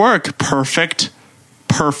travel for work. Perfect.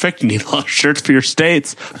 You need a lot of shirts for your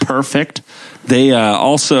states. Perfect. They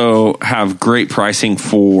also have great pricing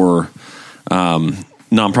for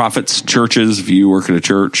nonprofits, churches. If you work at a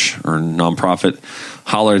church or nonprofit,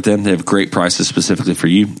 holler at them. They have great prices specifically for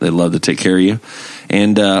you. They love to take care of you.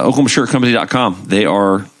 And OklahomaShirtCompany.com. They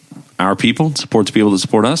are our people. Support the people that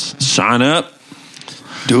support us. Sign up.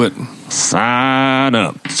 Do it. Sign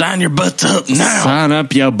up. Sign your butts up now. Sign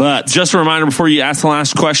up your butts. Just a reminder before you ask the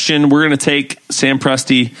last question, we're going to take Sam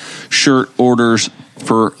Presti shirt orders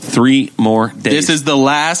for 3 more days. This is the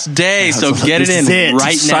last day, so get it in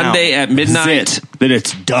right now. Sunday at midnight. then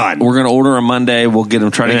it's done. We're going to order them Monday. We'll get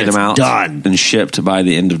them, try to And get them it's out done. and shipped by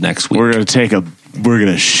the end of next week. We're going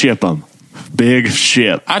to ship them. Big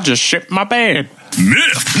ship. I just shipped my band.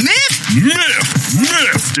 Miffed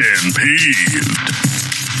and peeved.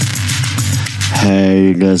 Hey,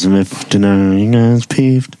 you guys miffed and are you guys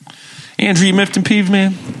peeved? Andrew, you miffed and peeved,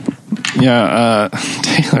 man? Yeah,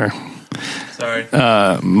 Taylor. Sorry.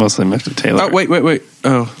 Mostly miffed at Taylor. Oh, wait.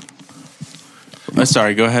 Oh.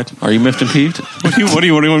 Sorry, go ahead. Are you miffed and peeved? What do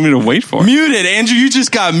you want me to wait for? Muted, Andrew. You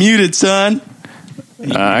just got muted, son.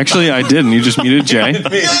 Actually, I didn't. You just muted Jay.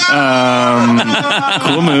 Cool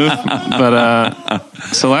move. But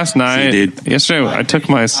so last night, yesterday, I took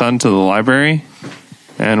my son to the library,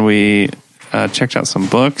 and we checked out some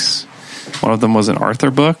books. One of them was an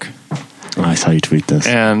Arthur book. Oh, I saw you tweet this.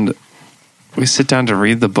 And we sit down to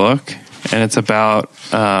read the book, and it's about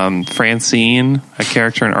Francine, a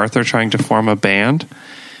character in Arthur, trying to form a band.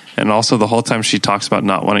 And also the whole time she talks about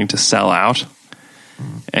not wanting to sell out.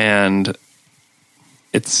 And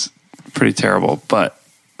it's pretty terrible. But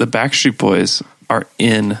the Backstreet Boys are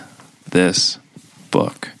in this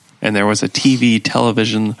book. And there was a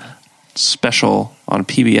television special on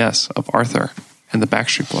PBS of Arthur and the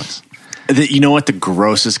Backstreet Boys. You know what the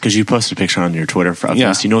grossest, because you posted a picture on your Twitter of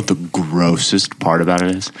this, you know what the grossest part about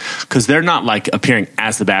it is? Because they're not like appearing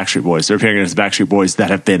as the Backstreet Boys. They're appearing as the Backstreet Boys that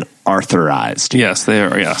have been Arthurized. Yes, they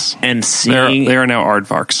are, yes. And seeing... They are now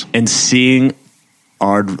aardvarks. And seeing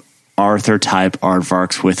Arthur-type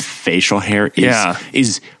aardvarks with facial hair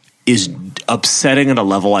is upsetting at a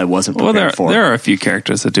level I wasn't prepared for. There are a few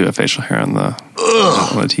characters that do have facial hair on the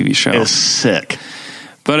TV show. It's sick.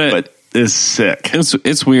 But it's sick.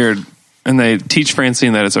 It's weird. And they teach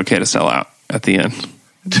Francine that it's okay to sell out at the end.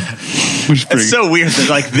 It's so weird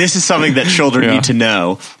that like this is something that children need to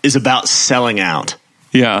know is about selling out.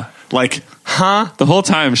 Yeah. Like, huh? The whole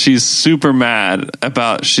time she's super mad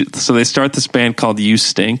about so they start this band called You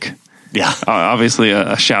Stink. Yeah. Obviously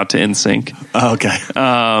a shout to NSYNC. Oh, okay.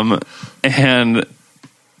 And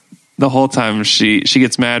the whole time she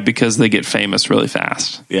gets mad because they get famous really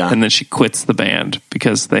fast. Yeah. And then she quits the band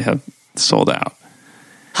because they have sold out.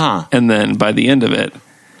 Huh. And then by the end of it,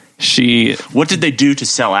 what did they do to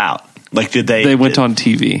sell out? Like, they went on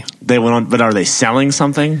TV. They went on, but are they selling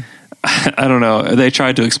something? I don't know. They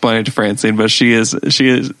tried to explain it to Francine, but she is,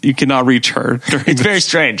 you cannot reach her. It's very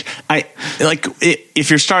strange. If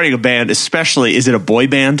you're starting a band, especially, is it a boy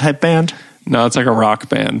band type band? No, it's like a rock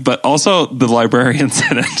band, but also the librarian's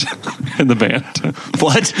in it, in the band.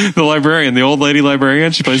 What? The librarian, the old lady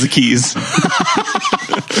librarian, she plays the keys.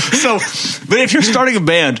 But if you're starting a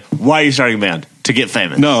band, why are you starting a band? To get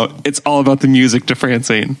famous? No, it's all about the music to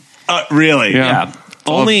Francine. Really? Yeah.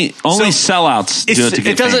 Only sellouts do it to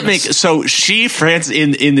get it doesn't famous. make so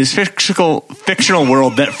in this fictional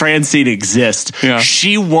world that Francine exists. Yeah.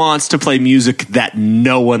 She wants to play music that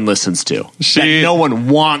no one listens to. That no one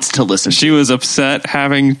wants to listen to. She was upset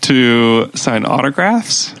having to sign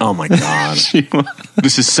autographs. Oh my god.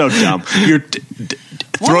 This is so dumb.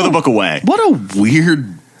 Throw the book away. What a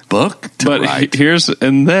weird book to write. Here's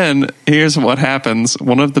what happens.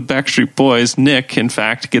 One of the Backstreet Boys, Nick, in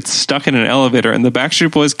fact, gets stuck in an elevator, and the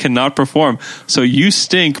Backstreet Boys cannot perform. So You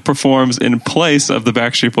Stink performs in place of the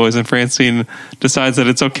Backstreet Boys, and Francine decides that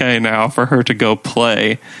it's okay now for her to go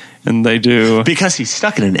play. And they do. Because he's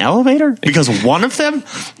stuck in an elevator? Because one of them?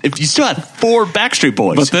 If you still have 4 Backstreet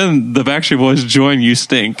Boys. But then the Backstreet Boys join You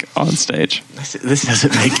Stink on stage. This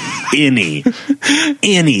doesn't make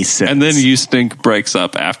any sense. And then You Stink breaks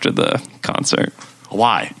up after the concert.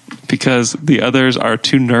 Why? Because the others are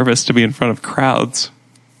too nervous to be in front of crowds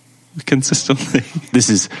consistently.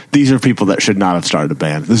 These are people that should not have started a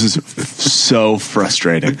band. This is so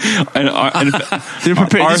frustrating. and these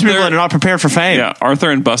people are not prepared for fame. Yeah,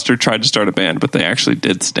 Arthur and Buster tried to start a band, but they actually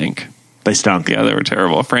did stink. They stunk. Yeah, they were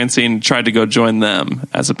terrible. Francine tried to go join them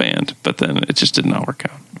as a band, but then it just did not work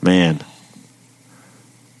out. Man.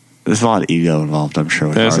 There's a lot of ego involved, I'm sure,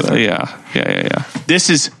 with Arthur. Yeah. This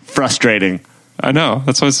is frustrating. I know.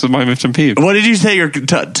 That's why it's my miffed and peeved. What did you tell your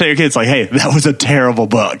kids? Like, hey, that was a terrible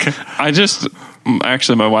book.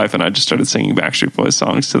 Actually, my wife and I just started singing Backstreet Boys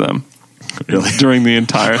songs to them. Really? During the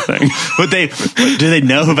entire thing. But do they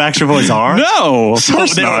know who Backstreet Boys are? No, of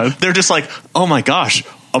course not. They're just like, oh my gosh,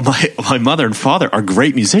 my mother and father are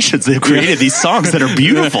great musicians. They've created these songs that are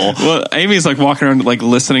beautiful. Well, Amy's like walking around, like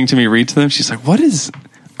listening to me read to them. She's like, are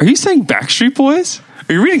you saying Backstreet Boys?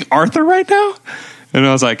 Are you reading Arthur right now? And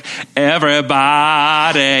I was like,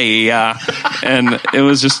 everybody. And it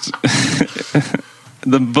was just,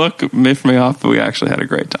 The book miffed me off, but we actually had a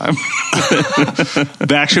great time.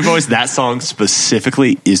 Backstreet Boys, that song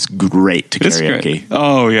specifically is great to karaoke. Great.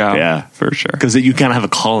 Oh, yeah. Yeah. For sure. Because you kind of have a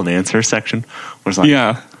call and answer section where it's like,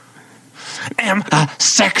 Yeah. am I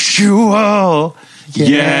sexual?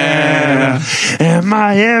 Yeah. Am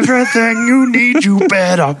I everything you need? You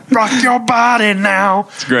better rock your body now.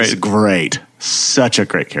 It's great. It's great. Such a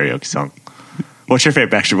great karaoke song. What's your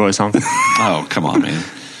favorite Backstreet Boys song? Oh, come on, man.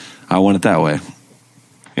 I want it that way.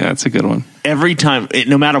 Yeah, it's a good one. Every time,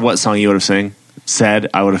 no matter what song you would have said,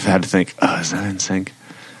 I would have had to think, oh, is that NSYNC?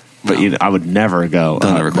 But I would never go.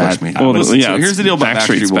 Don't ever question me. Well, Listen, yeah, so here's the deal about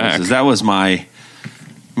Backstreet's Backstreet Boys. back. Is that was my.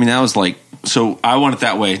 I mean, that was like. So I want it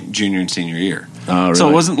that way, junior and senior year. Oh, really? So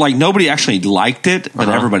it wasn't like nobody actually liked it, but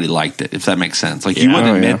everybody liked it. If that makes sense. Like you Yeah.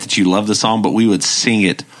 wouldn't admit that you love the song, but we would sing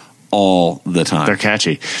it all the time. They're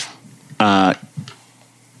catchy.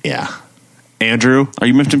 Yeah. Andrew? Are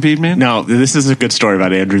you miffed and peeved, man? No, this is a good story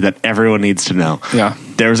about Andrew that everyone needs to know. Yeah.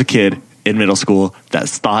 There was a kid in middle school that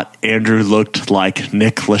thought Andrew looked like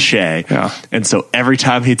Nick Lachey. Yeah. And so every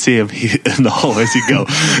time he'd see him in the hallways, he'd go,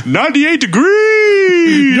 98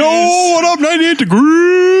 degrees! Yo, what up, 98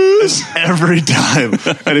 degrees? Every time.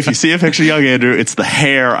 And if you see a picture of young Andrew, it's the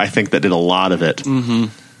hair, I think, that did a lot of it. Mm-hmm.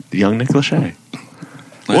 Young Nick Lachey.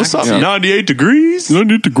 What's up? Yeah. 98 degrees?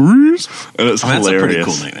 98 degrees? And it's That's a pretty hilarious.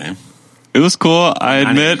 cool nickname. It was cool. I 98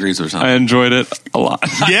 admit, degrees or something. I enjoyed it a lot.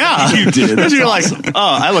 Yeah, you did. Because you're like, oh,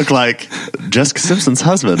 I look like Jessica Simpson's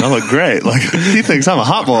husband. I look great. Like he thinks I'm a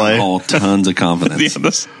hot boy. All tons of confidence.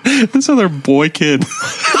 Yeah, this other boy kid.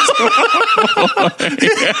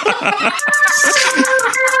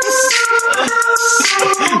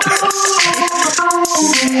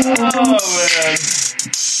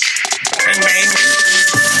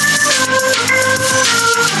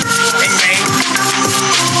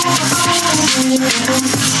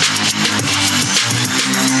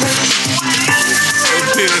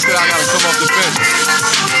 Peter said I gotta come off the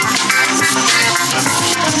bench.